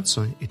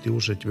укрупняться, и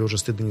тебе уже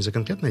стыдно не за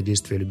конкретное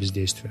действие или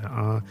бездействие,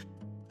 а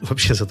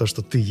вообще за то,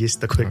 что ты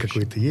есть такой,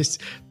 какой ты есть,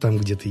 там,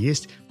 где ты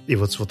есть. И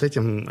вот с вот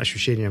этим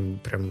ощущением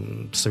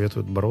прям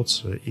советуют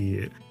бороться,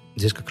 и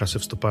здесь как раз и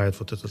вступает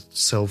вот этот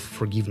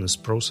self-forgiveness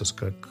process,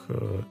 как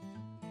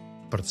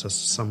процесс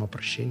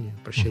самопрощения,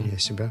 прощения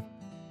себя,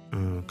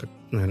 как,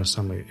 наверное,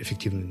 самый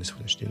эффективный на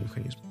сегодняшний день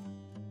механизм.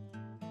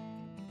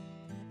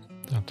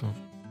 Да, то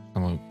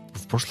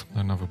в прошлом,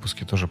 наверное,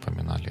 выпуске тоже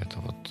поминали это.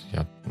 Вот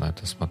я на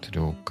это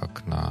смотрю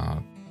как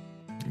на...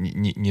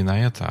 Не на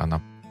это, а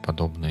на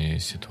подобные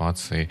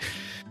ситуации.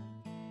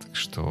 Так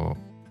что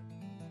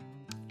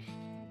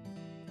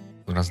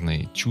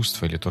разные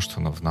чувства или то, что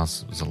в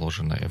нас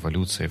заложено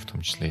эволюцией, в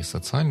том числе и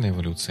социальной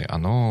эволюцией,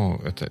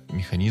 это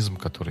механизм,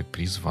 который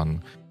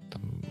призван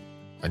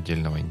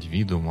отдельного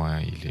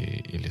индивидуума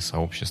или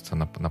сообщества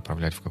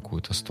направлять в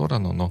какую-то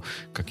сторону, но,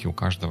 как и у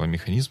каждого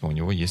механизма, у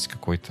него есть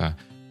какой-то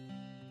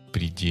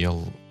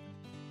предел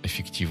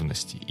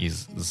эффективности. И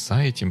за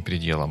этим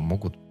пределом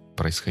могут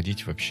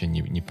происходить вообще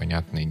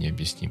непонятные,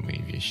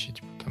 необъяснимые вещи.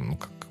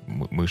 Как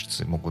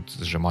мышцы могут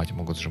сжимать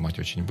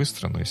очень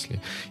быстро, но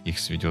если их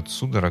сведет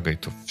судорогой,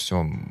 то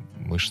все,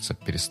 мышца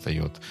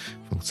перестает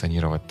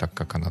функционировать так,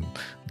 как она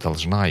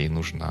должна, и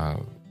нужно,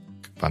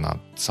 она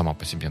сама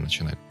по себе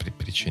начинает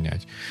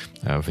причинять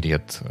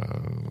вред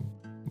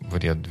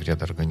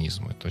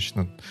организму. И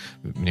точно,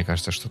 мне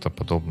кажется, что-то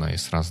подобное и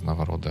с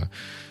разного рода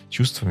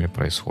чувствами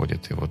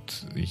происходит. И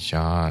вот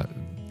я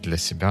для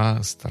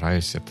себя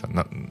стараюсь это,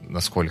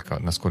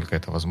 насколько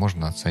это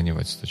возможно,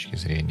 оценивать с точки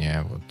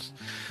зрения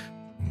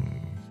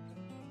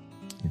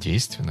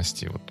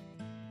действенности.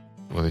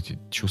 Вот эти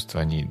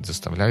чувства, они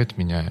заставляют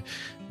меня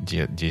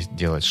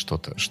делать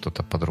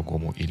что-то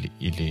по-другому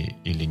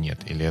или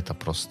нет. Или это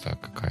просто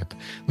какая-то,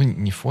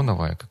 не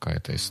фоновая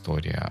какая-то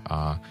история,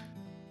 а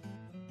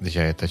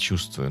я это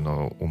чувствую,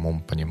 но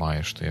умом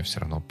понимаю, что я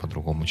все равно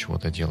по-другому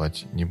чего-то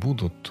делать не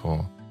буду,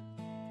 то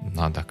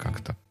надо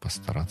как-то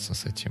постараться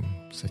с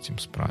этим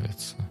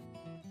справиться.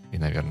 И,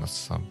 наверное,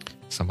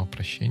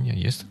 самопрощение.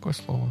 Есть такое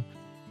слово?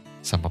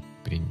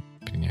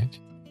 Самопринять?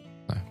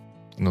 Да.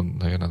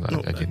 Наверное, да.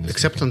 Один из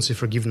acceptance и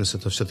forgiveness —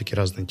 это все-таки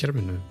разные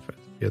термины.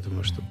 Я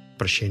думаю, что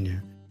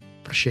прощение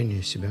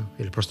себя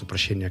или просто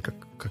прощение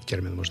как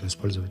термин можно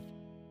использовать.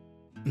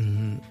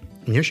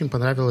 Мне очень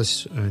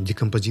понравилась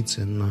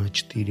декомпозиция на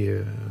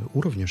 4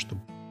 уровня, что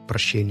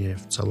прощение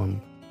в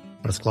целом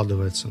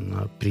раскладывается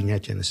на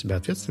принятие на себя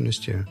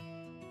ответственности,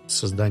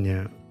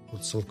 создание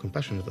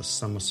self-compassion — это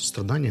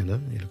самосострадание,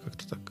 или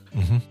как-то так.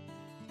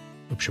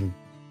 В общем,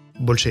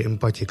 больше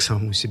эмпатии к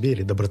самому себе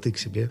или доброты к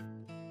себе.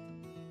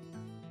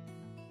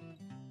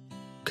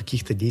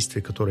 Каких-то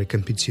действий, которые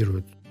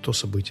компенсируют то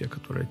событие,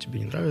 которое тебе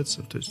не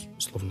нравится. То есть,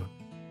 условно,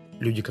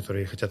 люди,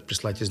 которые хотят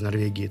прислать из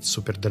Норвегии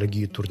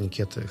супердорогие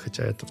турникеты,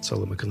 хотя это в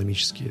целом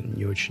экономически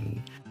не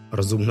очень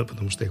разумно,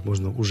 потому что их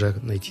можно уже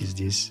найти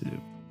здесь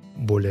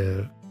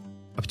более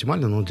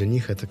оптимально, но для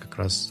них это как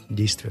раз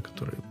действия,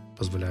 которые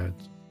позволяют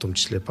в том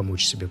числе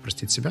помочь себе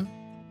простить себя.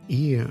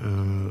 И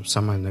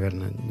самое,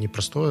 наверное,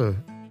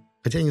 непростое,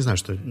 хотя я не знаю,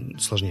 что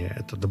сложнее,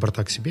 это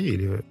доброта к себе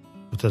или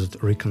вот этот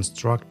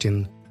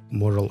reconstructing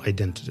moral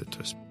identity, то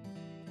есть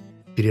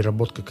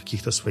переработка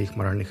каких-то своих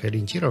моральных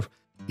ориентиров,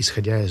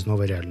 исходя из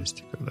новой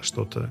реальности. Когда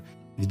что-то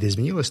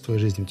видоизменилось в твоей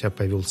жизни, у тебя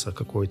появился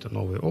какой-то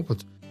новый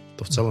опыт,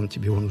 то в целом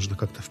тебе его нужно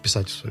как-то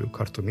вписать в свою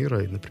карту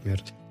мира. И,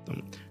 например,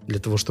 там, для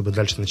того, чтобы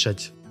дальше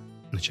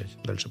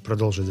дальше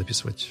продолжить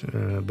записывать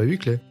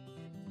Бавикли,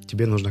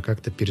 тебе нужно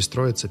как-то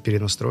перестроиться,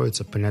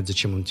 перенастроиться, понять,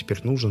 зачем он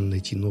теперь нужен,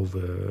 найти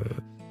новые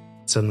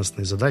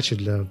ценностные задачи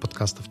для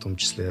подкаста в том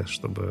числе,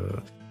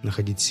 чтобы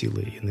находить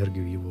силы и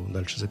энергию его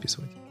дальше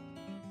записывать.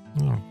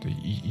 Ну,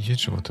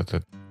 есть же вот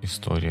эта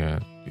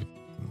история,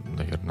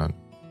 наверное,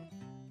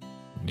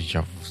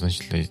 я в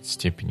значительной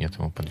степени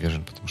этому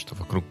подвержен, потому что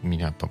вокруг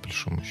меня, по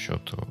большому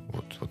счету,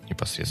 вот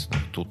непосредственно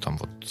тут там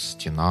вот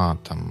стена,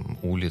 там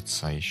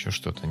улица, еще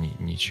что-то,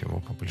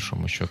 ничего, по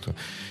большому счету,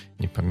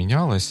 не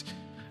поменялось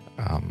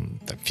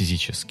так,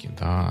 физически,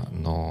 да,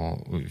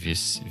 но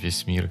весь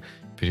мир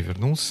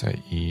перевернулся,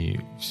 и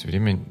все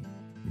время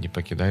не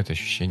покидает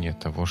ощущение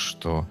того,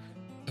 что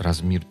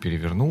раз мир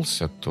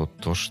перевернулся,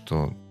 то,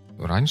 что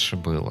раньше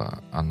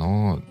было,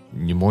 оно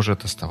не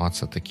может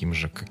оставаться таким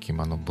же,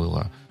 каким оно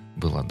было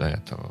до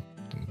этого.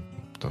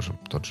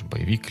 Тот же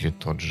боевик или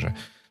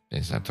я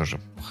не знаю,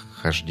 тоже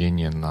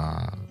хождение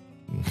на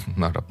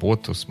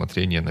работу,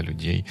 смотрение на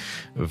людей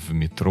в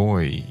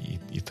метро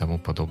и тому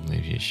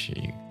подобные вещи.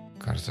 И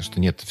кажется, что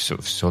нет,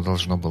 все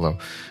должно было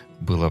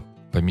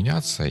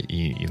поменяться,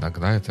 и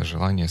иногда это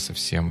желание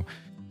совсем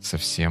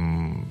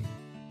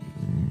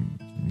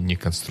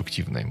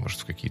неконструктивное, может,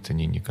 в какие-то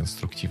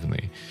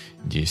неконструктивные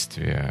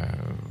действия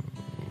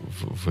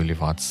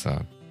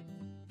выливаться.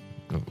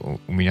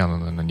 У меня оно,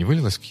 наверное, не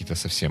вылилось в какие-то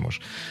совсем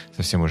уж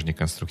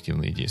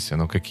неконструктивные действия,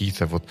 но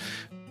какие-то вот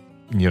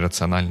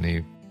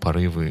нерациональные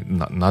порывы,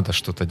 надо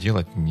что-то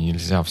делать,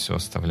 нельзя все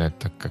оставлять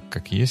так,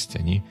 как есть,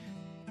 они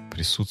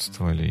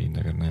присутствовали и,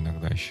 наверное,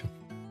 иногда еще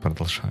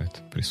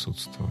продолжают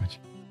присутствовать.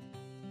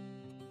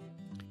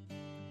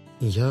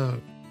 Я,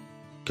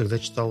 когда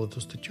читал эту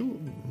статью,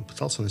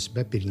 пытался на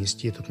себя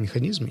перенести этот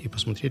механизм и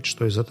посмотреть,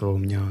 что из этого у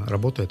меня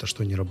работает, а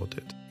что не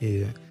работает.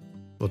 И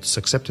вот с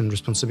accepting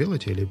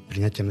responsibility или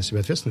принятием на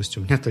себя ответственности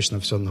у меня точно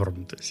все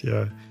норм. То есть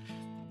я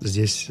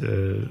здесь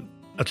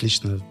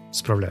отлично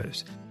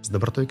справляюсь. С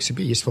добротой к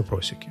себе есть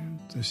вопросики.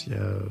 То есть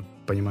я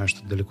понимаю,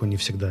 что далеко не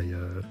всегда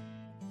я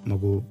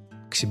могу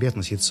к себе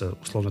относиться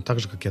условно так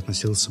же, как я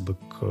относился бы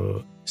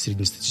к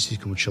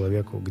среднестатистическому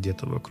человеку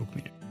где-то вокруг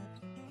меня.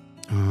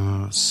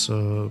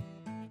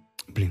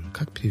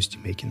 Как перевести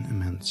making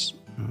amends?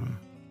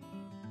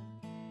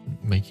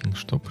 Making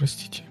что,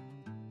 простите?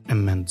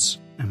 Amends.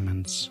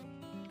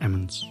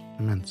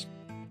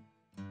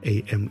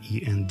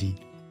 A-M-E-N-D.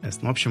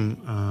 В общем,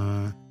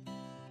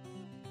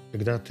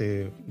 когда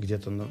ты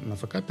где-то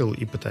нафакапил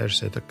и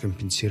пытаешься это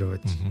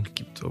компенсировать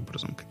каким-то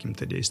образом,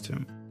 каким-то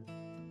действием.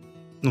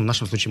 Ну, в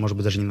нашем случае, может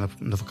быть, даже не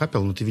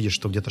нафакапил, но ты видишь,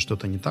 что где-то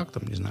что-то не так,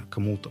 там, не знаю,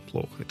 кому-то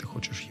плохо, и ты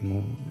хочешь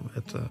ему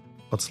это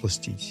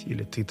подсластить,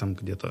 или ты там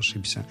где-то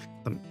ошибся.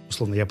 Там,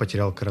 условно, я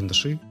потерял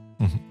карандаши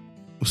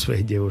у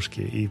своей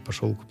девушки и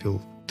пошел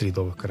купил 3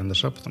 новых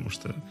карандаша, потому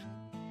что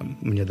там,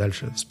 мне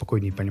дальше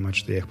спокойнее понимать,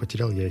 что я их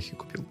потерял, я их и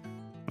купил.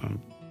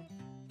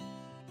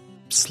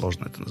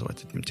 Сложно это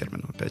назвать одним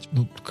термином опять.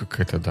 Ну,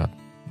 какая-то, да,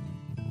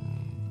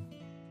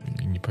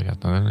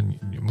 непонятно. Наверное,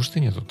 может, и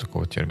нету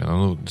такого термина.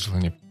 Ну,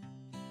 желание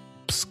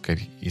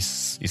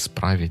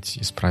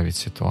исправить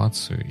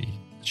ситуацию, и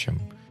чем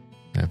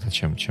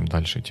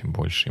дальше, тем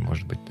больше, и,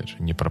 может быть, даже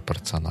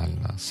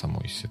непропорционально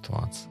самой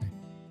ситуации.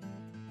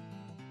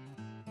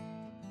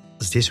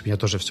 Здесь у меня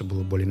тоже все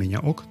было более-менее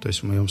ок. То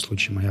есть в моем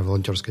случае моя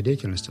волонтерская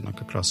деятельность, она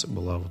как раз и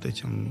была вот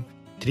этим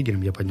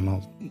триггером. Я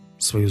понимал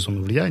свою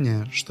зону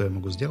влияния, что я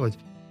могу сделать.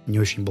 Не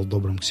очень был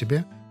добрым к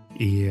себе.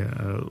 И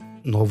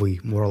новый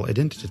moral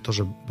identity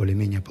тоже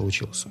более-менее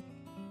получился.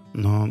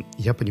 Но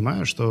я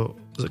понимаю, что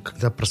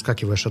когда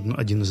проскакиваешь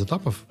один из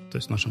этапов, то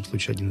есть в нашем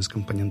случае один из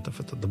компонентов —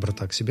 это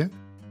доброта к себе,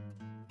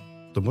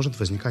 то может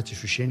возникать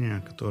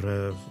ощущение,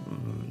 которое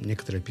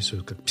некоторые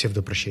описывают как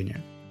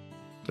псевдопрощение.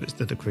 То есть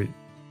ты такой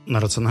на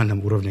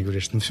рациональном уровне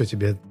говоришь, ну все,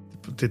 ты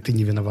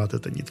не виноват,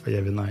 это не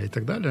твоя вина и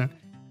так далее.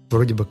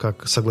 Вроде бы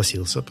как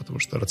согласился, потому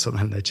что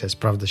рациональная часть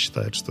правда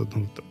считает, что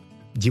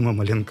Дима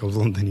Маленко в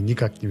Лондоне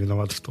никак не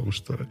виноват в том,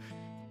 что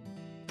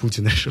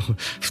Путин решил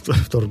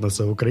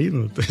вторгнуться в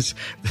Украину. То есть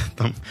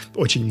там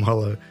очень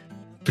мало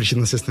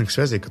причинно-следственных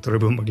связей, которые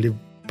бы могли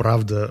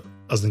правда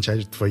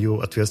означать твою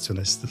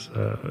ответственность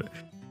за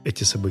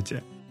эти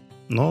события.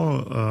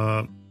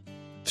 Но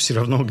все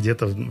равно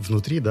где-то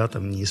внутри, да,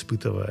 там, не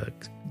испытывая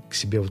к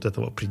себе вот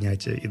этого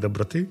принятия и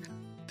доброты,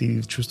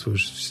 ты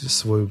чувствуешь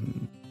свой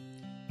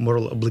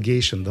moral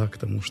obligation, да, к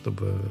тому,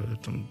 чтобы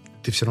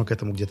ты все равно к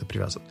этому где-то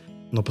привязан.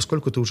 Но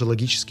поскольку ты уже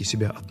логически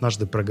себя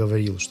однажды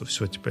проговорил, что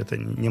все, типа, это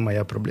не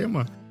моя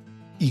проблема,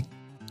 и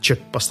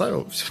чек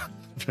поставил, все,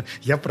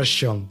 я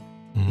прощен,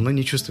 но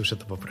не чувствуешь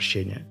этого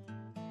прощения.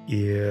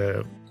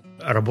 И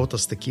работа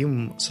с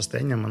таким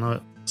состоянием,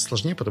 она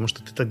сложнее, потому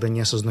что ты тогда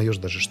не осознаешь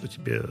даже, что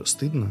тебе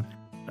стыдно.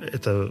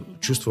 Это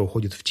чувство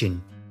уходит в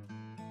тень.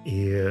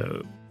 И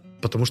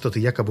потому что ты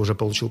якобы уже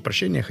получил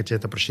прощение, хотя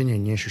это прощение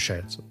не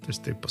ощущается. То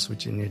есть ты, по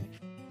сути, не...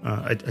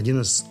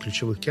 Один из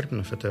ключевых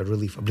терминов — это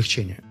relief,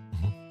 облегчение.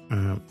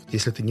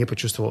 Если ты не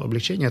почувствовал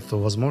облегчение, то,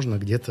 возможно,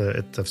 где-то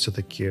это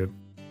все-таки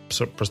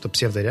просто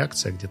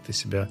псевдореакция, где ты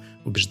себя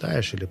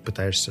убеждаешь или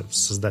пытаешься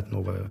создать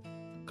новое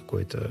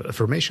какое-то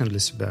affirmation для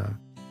себя.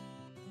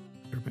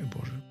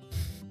 Боже.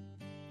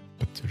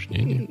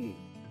 Подтверждение?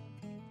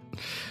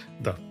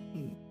 Да.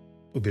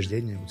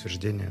 Убеждение,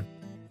 утверждение.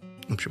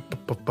 В общем,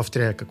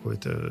 повторяя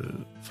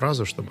какую-то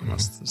фразу, чтобы она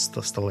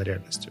стала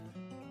реальностью.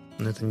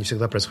 Но это не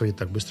всегда происходит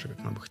так быстро,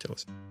 как нам бы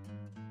хотелось.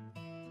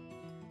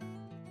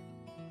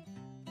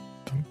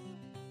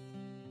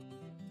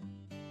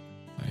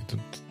 И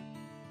тут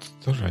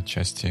тоже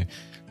отчасти,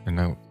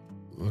 наверное,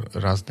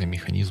 разные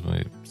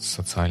механизмы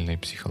социальные,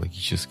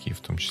 психологические,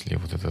 в том числе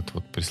вот этот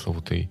вот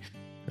пресловутое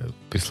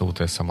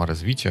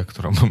саморазвитие, о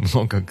котором мы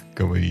много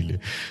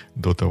говорили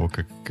до того,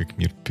 как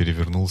мир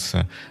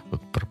перевернулся,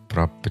 вот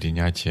про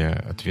принятие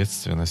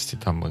ответственности.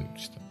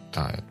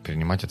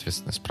 Принимать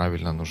ответственность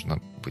правильно,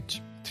 нужно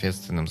быть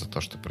ответственным за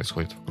то, что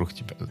происходит вокруг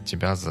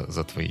тебя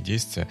за твои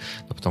действия,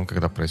 но потом,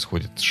 когда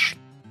происходит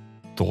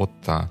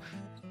что-то,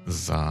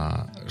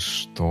 за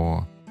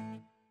что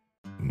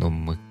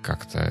мы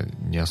как-то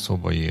не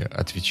особо и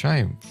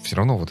отвечаем, все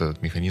равно вот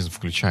этот механизм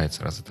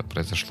включается, раз это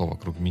произошло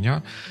вокруг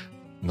меня.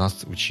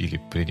 Нас учили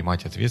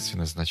принимать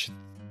ответственность, значит,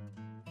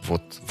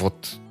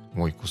 вот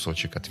мой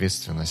кусочек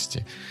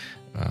ответственности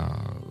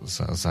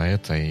за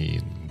это, и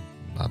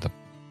надо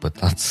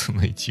пытаться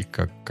найти,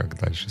 как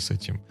дальше с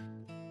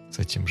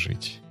этим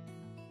жить.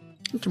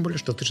 Тем более,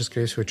 что ты же,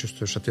 скорее всего,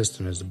 чувствуешь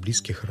ответственность за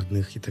близких,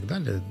 родных и так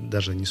далее,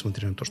 даже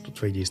несмотря на то, что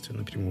твои действия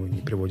напрямую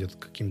не приводят к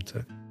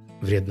каким-то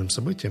вредным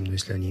событиям, но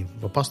если они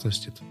в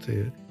опасности, то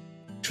ты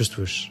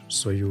чувствуешь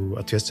свою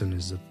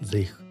ответственность за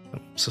их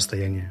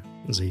состояние,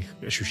 за их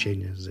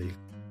ощущения, за их,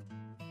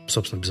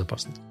 собственно,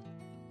 безопасность.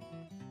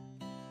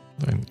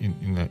 Да, и,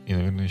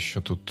 наверное,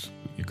 еще тут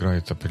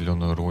играет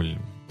определенную роль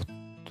вот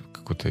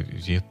какое-то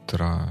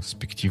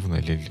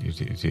ретроспективное или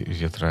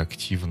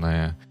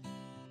ретроактивное.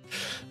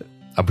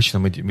 Обычно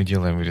мы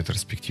делаем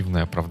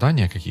ретроспективное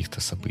оправдание каких-то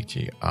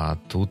событий, а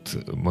тут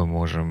мы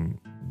можем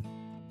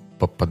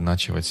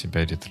подначивать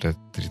себя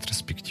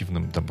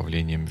ретроспективным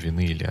добавлением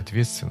вины или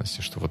ответственности,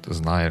 что вот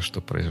зная,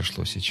 что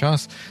произошло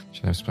сейчас,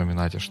 начинаем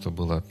вспоминать, что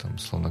было, там,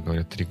 словно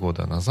говоря, 3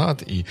 года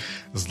назад, и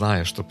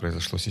зная, что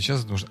произошло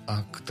сейчас, думаешь,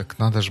 так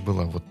надо же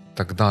было вот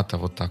тогда-то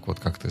вот так вот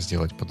как-то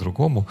сделать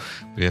по-другому,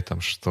 при этом,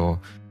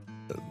 что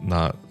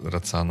на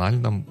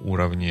рациональном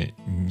уровне,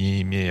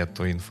 не имея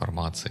той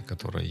информации,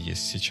 которая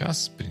есть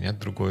сейчас, принять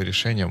другое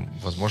решение,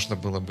 возможно,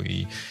 было бы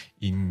и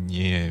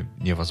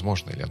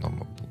невозможно, или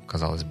оно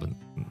казалось бы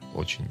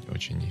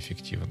очень-очень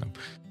неэффективным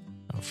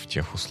в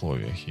тех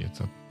условиях. И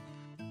это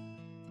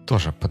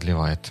тоже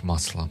подливает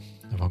масло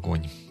в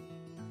огонь.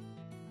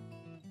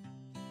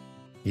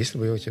 Если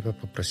бы я у тебя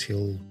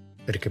попросил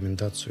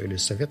рекомендацию или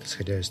совет,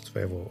 исходя из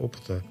твоего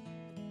опыта,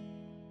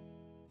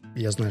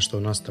 я знаю, что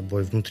у нас с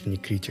тобой внутренний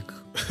критик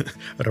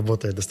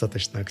работает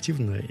достаточно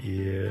активно,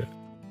 и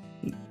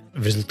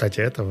в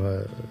результате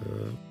этого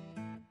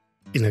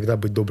иногда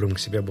быть добрым к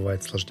себе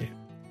бывает сложнее.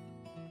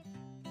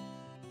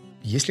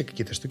 Есть ли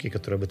какие-то штуки,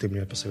 которые бы ты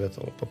мне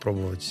посоветовал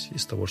попробовать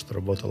из того, что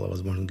работало,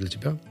 возможно, для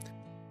тебя,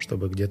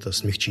 чтобы где-то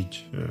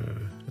смягчить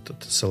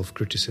этот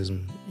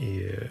self-criticism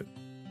и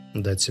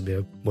дать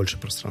себе больше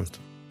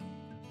пространства?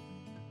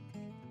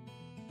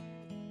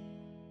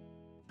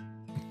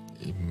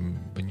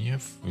 Мне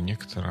в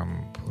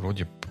некотором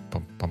роде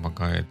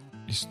помогает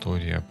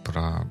история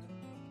про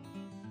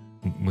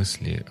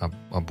мысли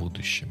о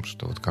будущем,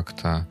 что вот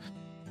как-то,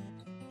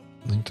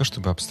 не то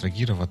чтобы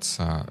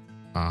абстрагироваться,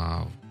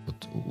 а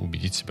вот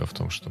убедить себя в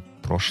том, что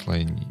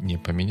прошлое не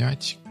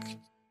поменять.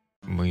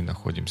 Мы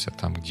находимся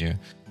там, где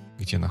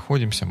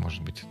находимся,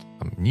 может быть, это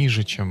там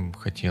ниже, чем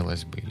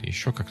хотелось бы, или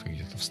еще как-то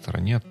где-то в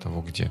стороне от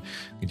того,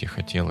 где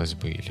хотелось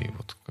бы, или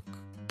вот как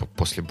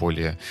после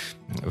более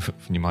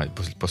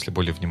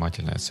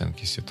внимательной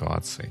оценки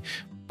ситуации.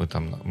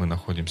 Мы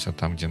находимся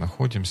там, где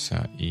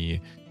находимся,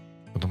 и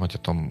подумать о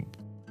том,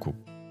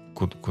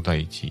 куда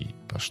идти,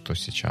 что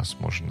сейчас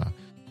можно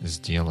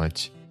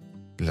сделать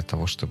для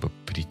того, чтобы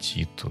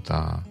прийти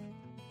туда,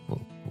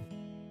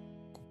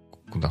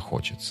 куда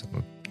хочется.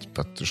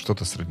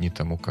 Что-то сродни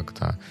тому,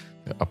 когда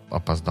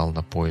опоздал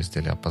на поезд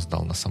или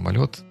опоздал на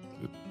самолет.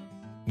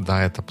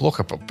 Да, это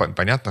плохо.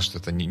 Понятно, что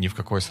это ни в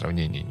какое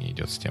сравнение не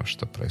идет с тем,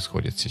 что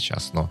происходит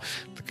сейчас, но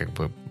это как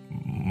бы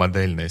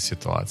модельная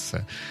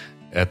ситуация.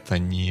 Это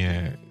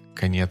не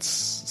конец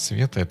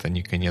света, это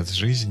не конец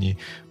жизни.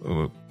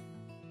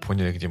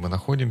 Поняли, где мы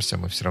находимся,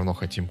 мы все равно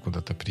хотим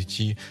куда-то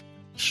прийти.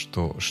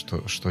 Что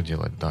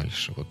делать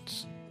дальше? Вот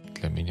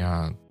для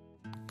меня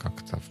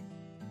как-то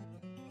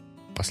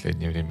в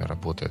последнее время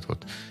работает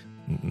вот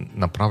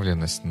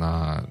направленность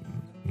на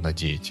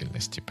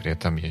деятельности. При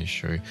этом я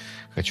еще и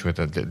хочу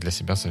это для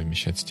себя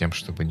совмещать с тем,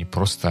 чтобы не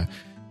просто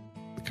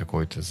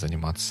какой-то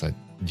заниматься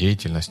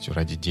деятельностью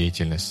ради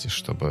деятельности,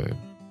 чтобы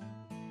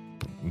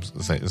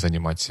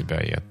занимать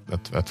себя и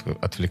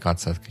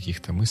отвлекаться от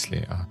каких-то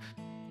мыслей, а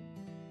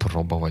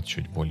пробовать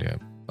чуть более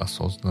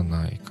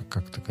осознанно и,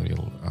 как ты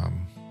говорил,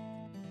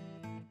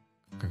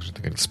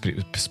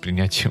 с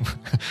принятием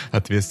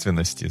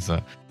ответственности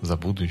за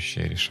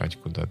будущее решать,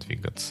 куда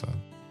двигаться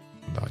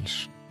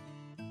дальше.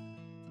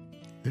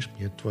 Знаешь,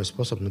 мне твой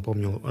способ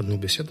напомнил одну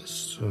беседу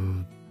с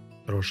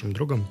хорошим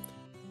другом.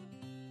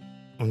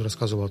 Он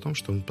рассказывал о том,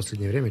 что он в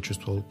последнее время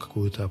чувствовал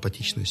какую-то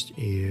апатичность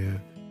и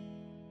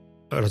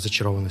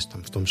разочарованность,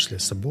 там, в том числе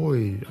с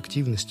собой,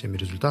 активностями,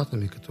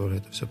 результатами, которые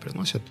это все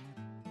приносит.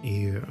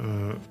 И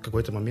в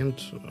какой-то момент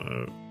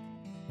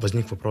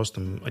возник вопрос,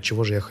 там, от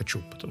чего же я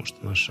хочу? Потому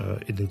что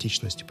наша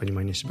идентичность и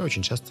понимание себя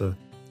очень часто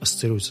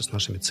ассоциируются с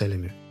нашими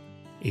целями.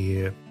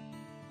 И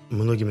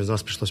многим из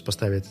нас пришлось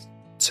поставить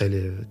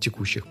цели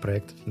текущих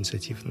проектов,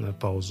 инициатив на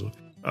паузу,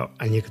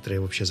 а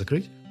некоторые вообще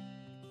закрыть.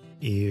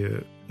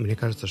 И мне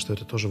кажется, что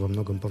это тоже во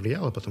многом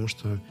повлияло, потому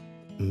что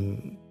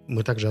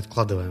мы также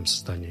откладываем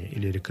создание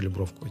или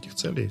рекалибровку этих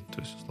целей.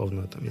 То есть,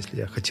 условно, там, если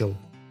я хотел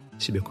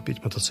себе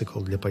купить мотоцикл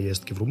для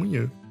поездки в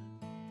Румынию,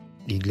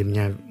 и для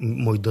меня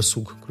мой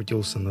досуг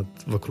крутился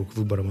вокруг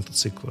выбора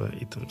мотоцикла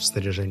и там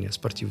снаряжения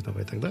спортивного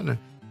и так далее,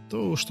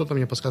 то что-то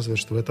мне подсказывает,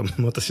 что в этом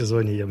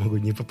мотосезоне я могу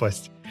не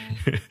попасть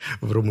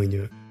в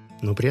Румынию.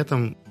 Но при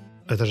этом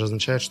это же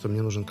означает, что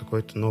мне нужен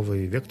какой-то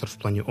новый вектор в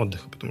плане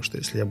отдыха, потому что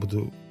если я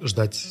буду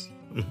ждать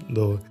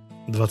до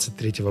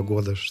 23-го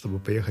года, чтобы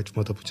поехать в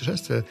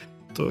мотопутешествие,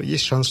 то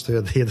есть шанс, что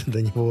я доеду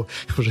до него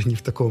уже не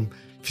в таком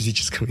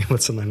физическом и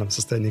эмоциональном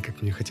состоянии,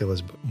 как мне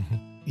хотелось бы.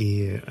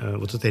 И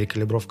вот эта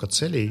рекалибровка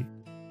целей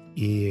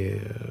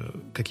и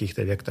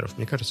каких-то векторов,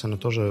 мне кажется, она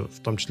тоже в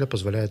том числе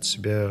позволяет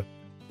себе,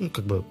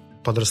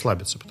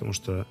 подрасслабиться, потому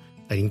что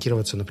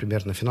ориентироваться,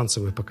 например, на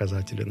финансовые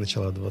показатели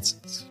начала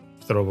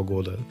 22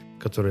 года,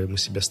 которые мы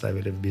себе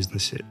ставили в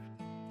бизнесе,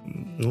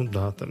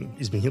 там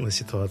изменилась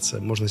ситуация.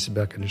 Можно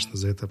себя, конечно,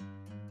 за это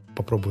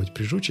попробовать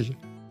прижучить,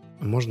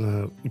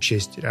 можно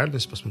учесть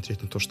реальность,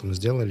 посмотреть на то, что мы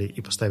сделали,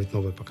 и поставить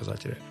новые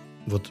показатели.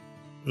 Вот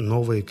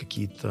новые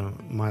какие-то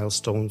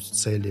milestones,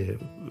 цели,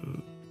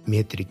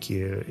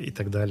 метрики и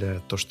так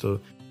далее,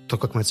 то,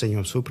 как мы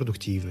оцениваем свою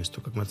продуктивность,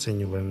 то, как мы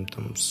оцениваем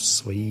там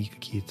свои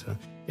какие-то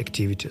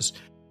activities,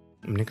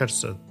 мне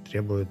кажется,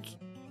 требует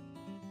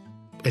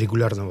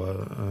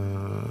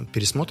регулярного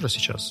пересмотра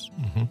сейчас,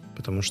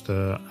 потому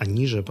что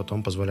они же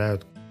потом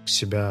позволяют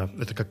себя,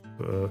 это как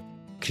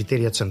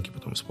критерии оценки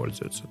потом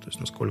используются, то есть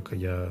насколько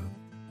я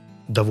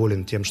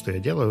доволен тем, что я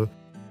делаю,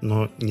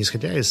 но не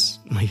исходя из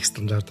моих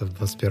стандартов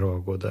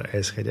 2021 года, а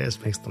исходя из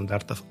моих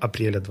стандартов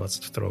апреля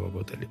 2022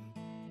 года или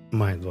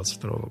мая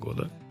 2022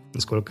 года,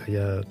 насколько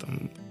я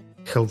там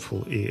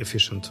helpful и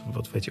efficient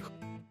вот в этих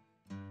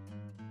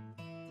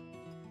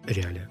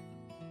реалиях.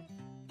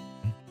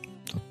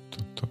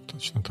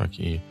 Точно так.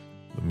 И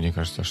мне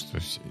кажется, что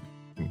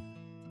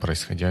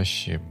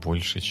происходящее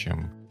больше,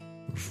 чем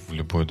в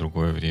любое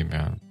другое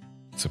время,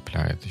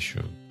 цепляет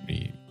еще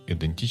и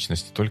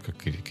идентичность, не только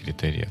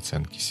критерии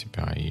оценки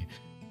себя, и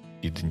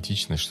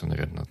идентичность, что,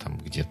 наверное, там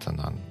где-то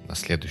на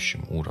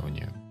следующем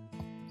уровне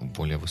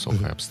более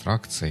высокой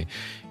абстракции.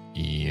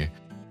 И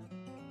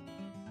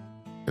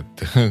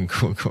это,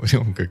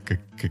 говорим,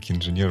 как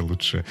инженер,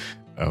 лучше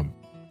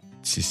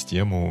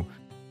систему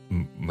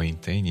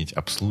мейнтейнить,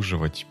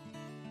 обслуживать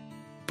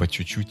по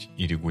чуть-чуть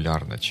и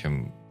регулярно,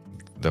 чем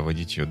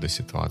доводить ее до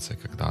ситуации,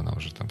 когда она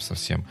уже там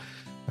совсем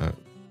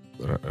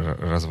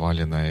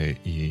разваленная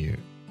и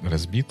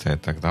разбитая,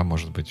 тогда,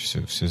 может быть,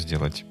 все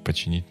сделать,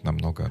 починить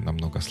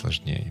намного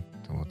сложнее.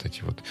 Вот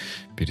эти вот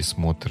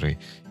пересмотры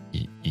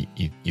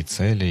и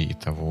целей, и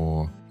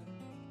того,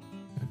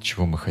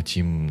 чего мы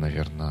хотим,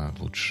 наверное,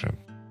 лучше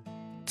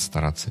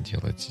стараться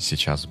делать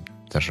сейчас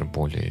даже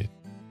более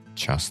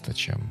часто,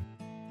 чем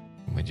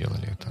мы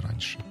делали это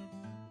раньше.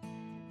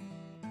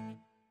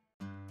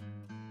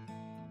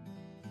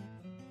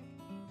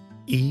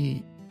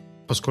 И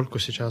поскольку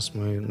сейчас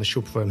мы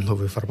нащупываем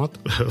новый формат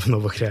в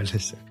новых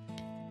реальностях,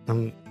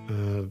 нам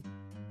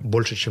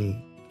больше,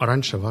 чем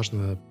раньше,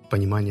 важно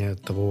понимание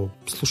того,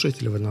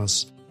 слушаете ли вы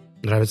нас,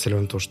 нравится ли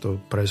вам то, что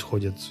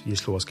происходит,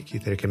 если у вас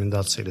какие-то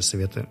рекомендации или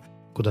советы,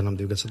 куда нам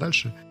двигаться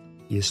дальше.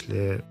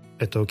 Если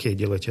это окей,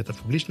 делайте это в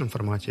публичном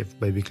формате, в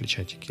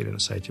biweekly-чатике или на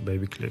сайте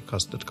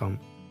biweeklycast.com,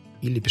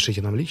 или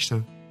пишите нам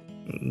лично.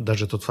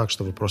 Даже тот факт,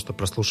 что вы просто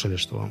прослушали,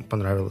 что вам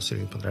понравилась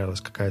или не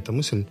понравилась какая-то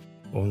мысль,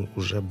 он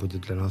уже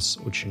будет для нас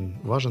очень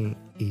важен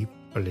и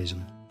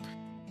полезен.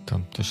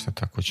 Там точно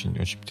так, очень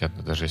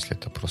приятно, даже если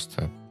это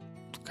просто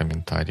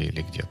комментарий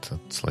или где-то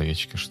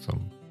словечко, что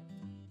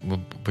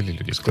были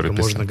люди, сколько которые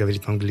можно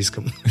говорить на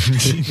английском.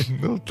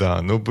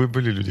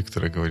 Были люди,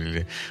 которые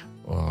говорили: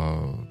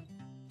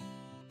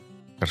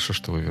 хорошо,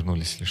 что вы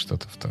вернулись, или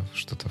что-то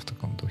в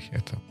таком духе.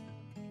 Это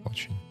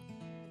очень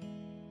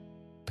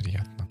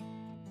приятно.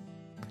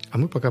 А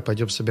мы пока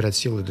пойдем собирать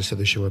силы для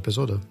следующего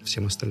эпизода.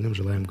 Всем остальным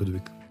желаем good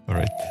week. All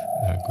right,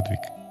 good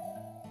week.